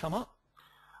box, will it come up?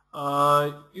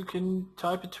 You can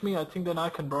type it to me. I think then I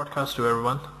can broadcast to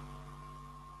everyone.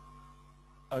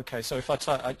 Okay, so if I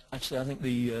type, actually I think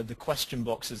the question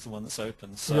box is the one that's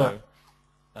open. So,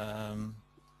 I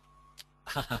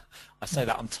say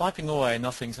that I'm typing away,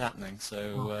 nothing's happening.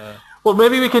 So. Well,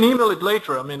 maybe we can email it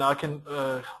later. I mean, I can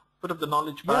put up the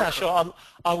knowledge back. Yeah, sure.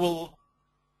 I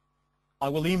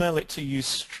will email it to you,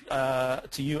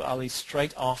 Ali,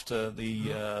 straight after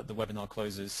the webinar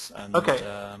closes. And, okay.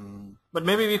 But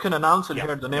maybe we can announce it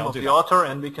here, the name of the author,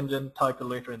 and we can then type it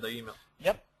later in the email.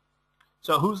 Yep.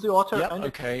 So who's the author? Yep.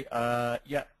 Okay.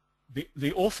 Yeah.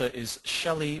 The author is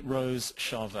Shelley Rose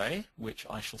Charvet, which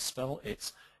I shall spell.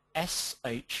 It's Shelle.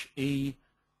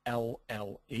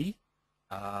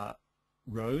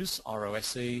 Rose,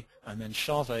 R-O-S-E, and then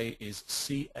Charvet is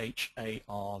C-H-A-R-V-E-T,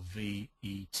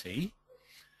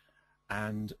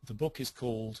 and the book is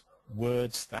called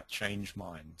Words That Change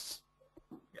Minds.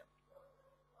 Yeah.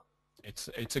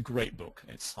 It's a great book.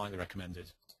 It's highly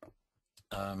recommended.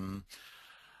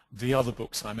 The other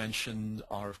books I mentioned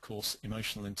are, of course,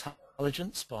 Emotional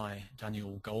Intelligence by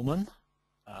Daniel Goleman,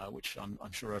 which I'm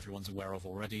sure everyone's aware of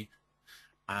already,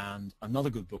 and another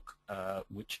good book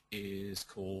which is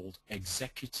called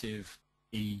Executive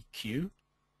EQ,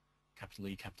 capital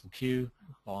E, capital Q,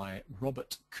 by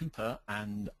Robert Cooper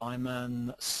and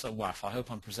Ayman Sawaf. I hope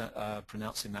I'm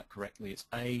pronouncing that correctly. It's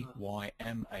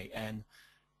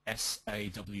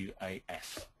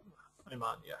A-Y-M-A-N-S-A-W-A-F.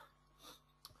 Ayman, yeah.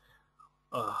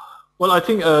 Well, I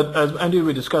think, as Andy,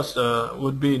 we discussed,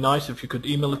 would be nice if you could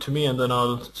email it to me and then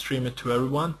I'll stream it to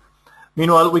everyone.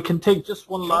 Meanwhile, we can take just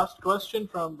one last question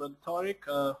from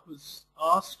Tariq, who's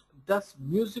asked, does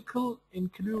musical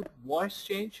include voice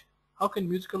change? How can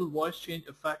musical voice change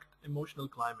affect emotional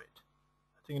climate?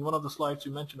 I think in one of the slides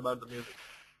you mentioned about the music.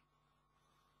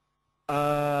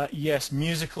 Yes,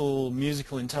 musical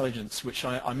intelligence, which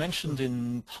I mentioned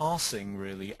in passing,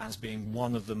 really, as being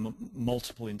one of the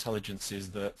multiple intelligences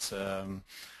that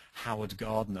Howard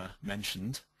Gardner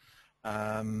mentioned.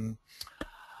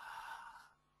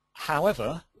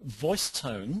 However, voice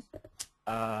tone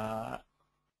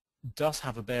does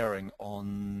have a bearing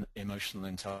on emotional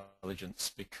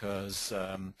intelligence because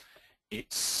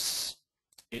it's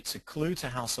a clue to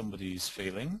how somebody's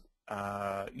feeling.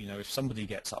 You know, if somebody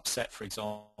gets upset, for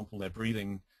example, their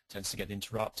breathing tends to get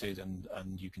interrupted,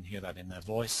 and you can hear that in their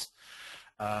voice.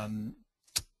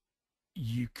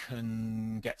 You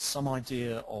can get some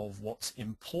idea of what's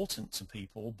important to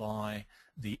people by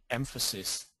the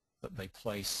emphasis that they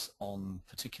place on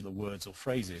particular words or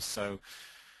phrases. So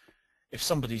if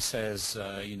somebody says,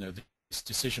 you know, this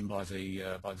decision by the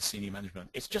senior management,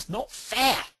 it's just not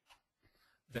fair,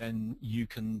 then you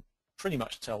can pretty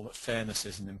much tell that fairness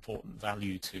is an important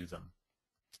value to them.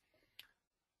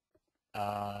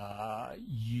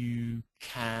 You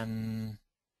can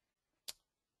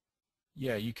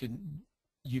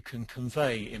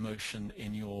convey emotion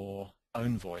in your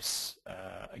own voice.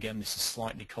 Again, this is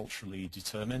slightly culturally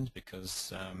determined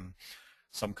because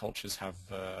some cultures have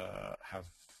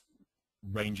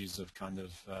ranges of kind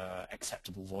of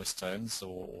acceptable voice tones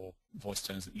or voice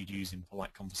tones that you'd use in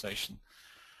polite conversation,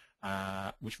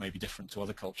 which may be different to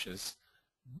other cultures.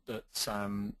 But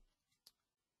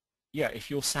yeah, if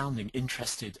you're sounding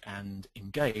interested and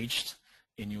engaged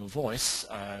in your voice,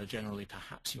 generally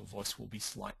perhaps your voice will be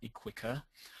slightly quicker.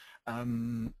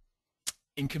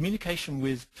 In communication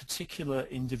with particular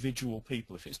individual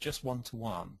people, if it's just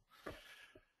one-to-one,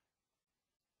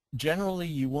 generally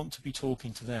you want to be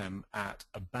talking to them at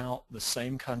about the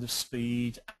same kind of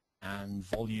speed and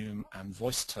volume and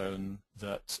voice tone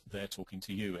that they're talking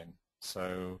to you in.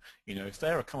 So, you know, if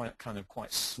they're a kind of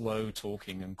quite slow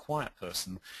talking and quiet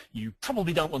person, you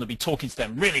probably don't want to be talking to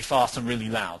them really fast and really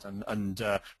loud and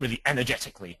really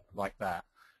energetically like that,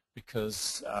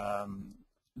 because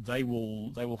they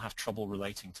will have trouble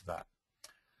relating to that.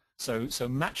 So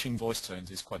matching voice tones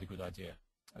is quite a good idea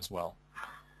as well.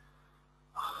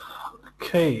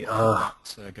 Okay.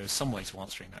 That goes some way to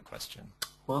answering that question.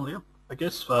 Well, yeah, I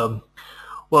guess. Well,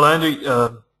 Andy,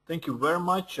 thank you very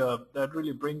much. That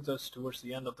really brings us towards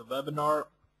the end of the webinar.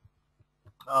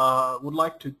 Would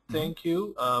like to thank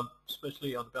you,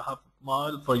 especially on behalf of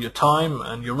Mal, for your time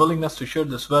and your willingness to share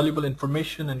this valuable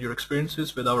information and your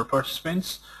experiences with our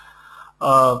participants.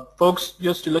 Folks,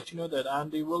 just to let you know that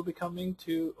Andy will be coming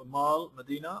to Mal,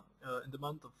 Madinah in the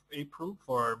month of April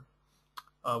for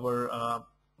our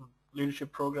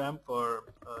leadership program for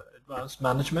advanced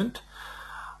management,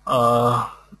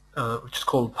 which is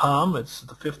called PALM. It's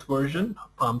the 5th version,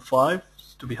 PALM 5,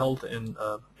 to be held in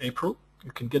April.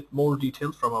 You can get more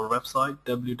details from our website,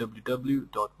 www.mile.org,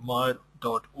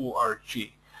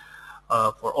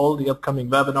 for all the upcoming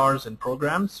webinars and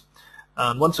programs.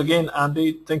 And once again,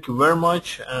 Andy, thank you very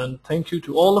much, and thank you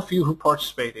to all of you who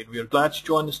participated. We are glad you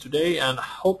joined us today, and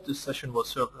hope this session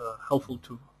was helpful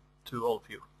to all of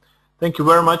you. Thank you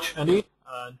very much, Andy,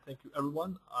 and thank you,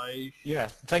 everyone. Yeah,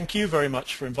 thank you very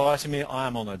much for inviting me. I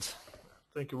am honored.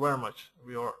 Thank you very much.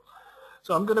 We are.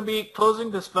 So I'm going to be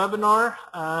closing this webinar,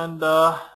 and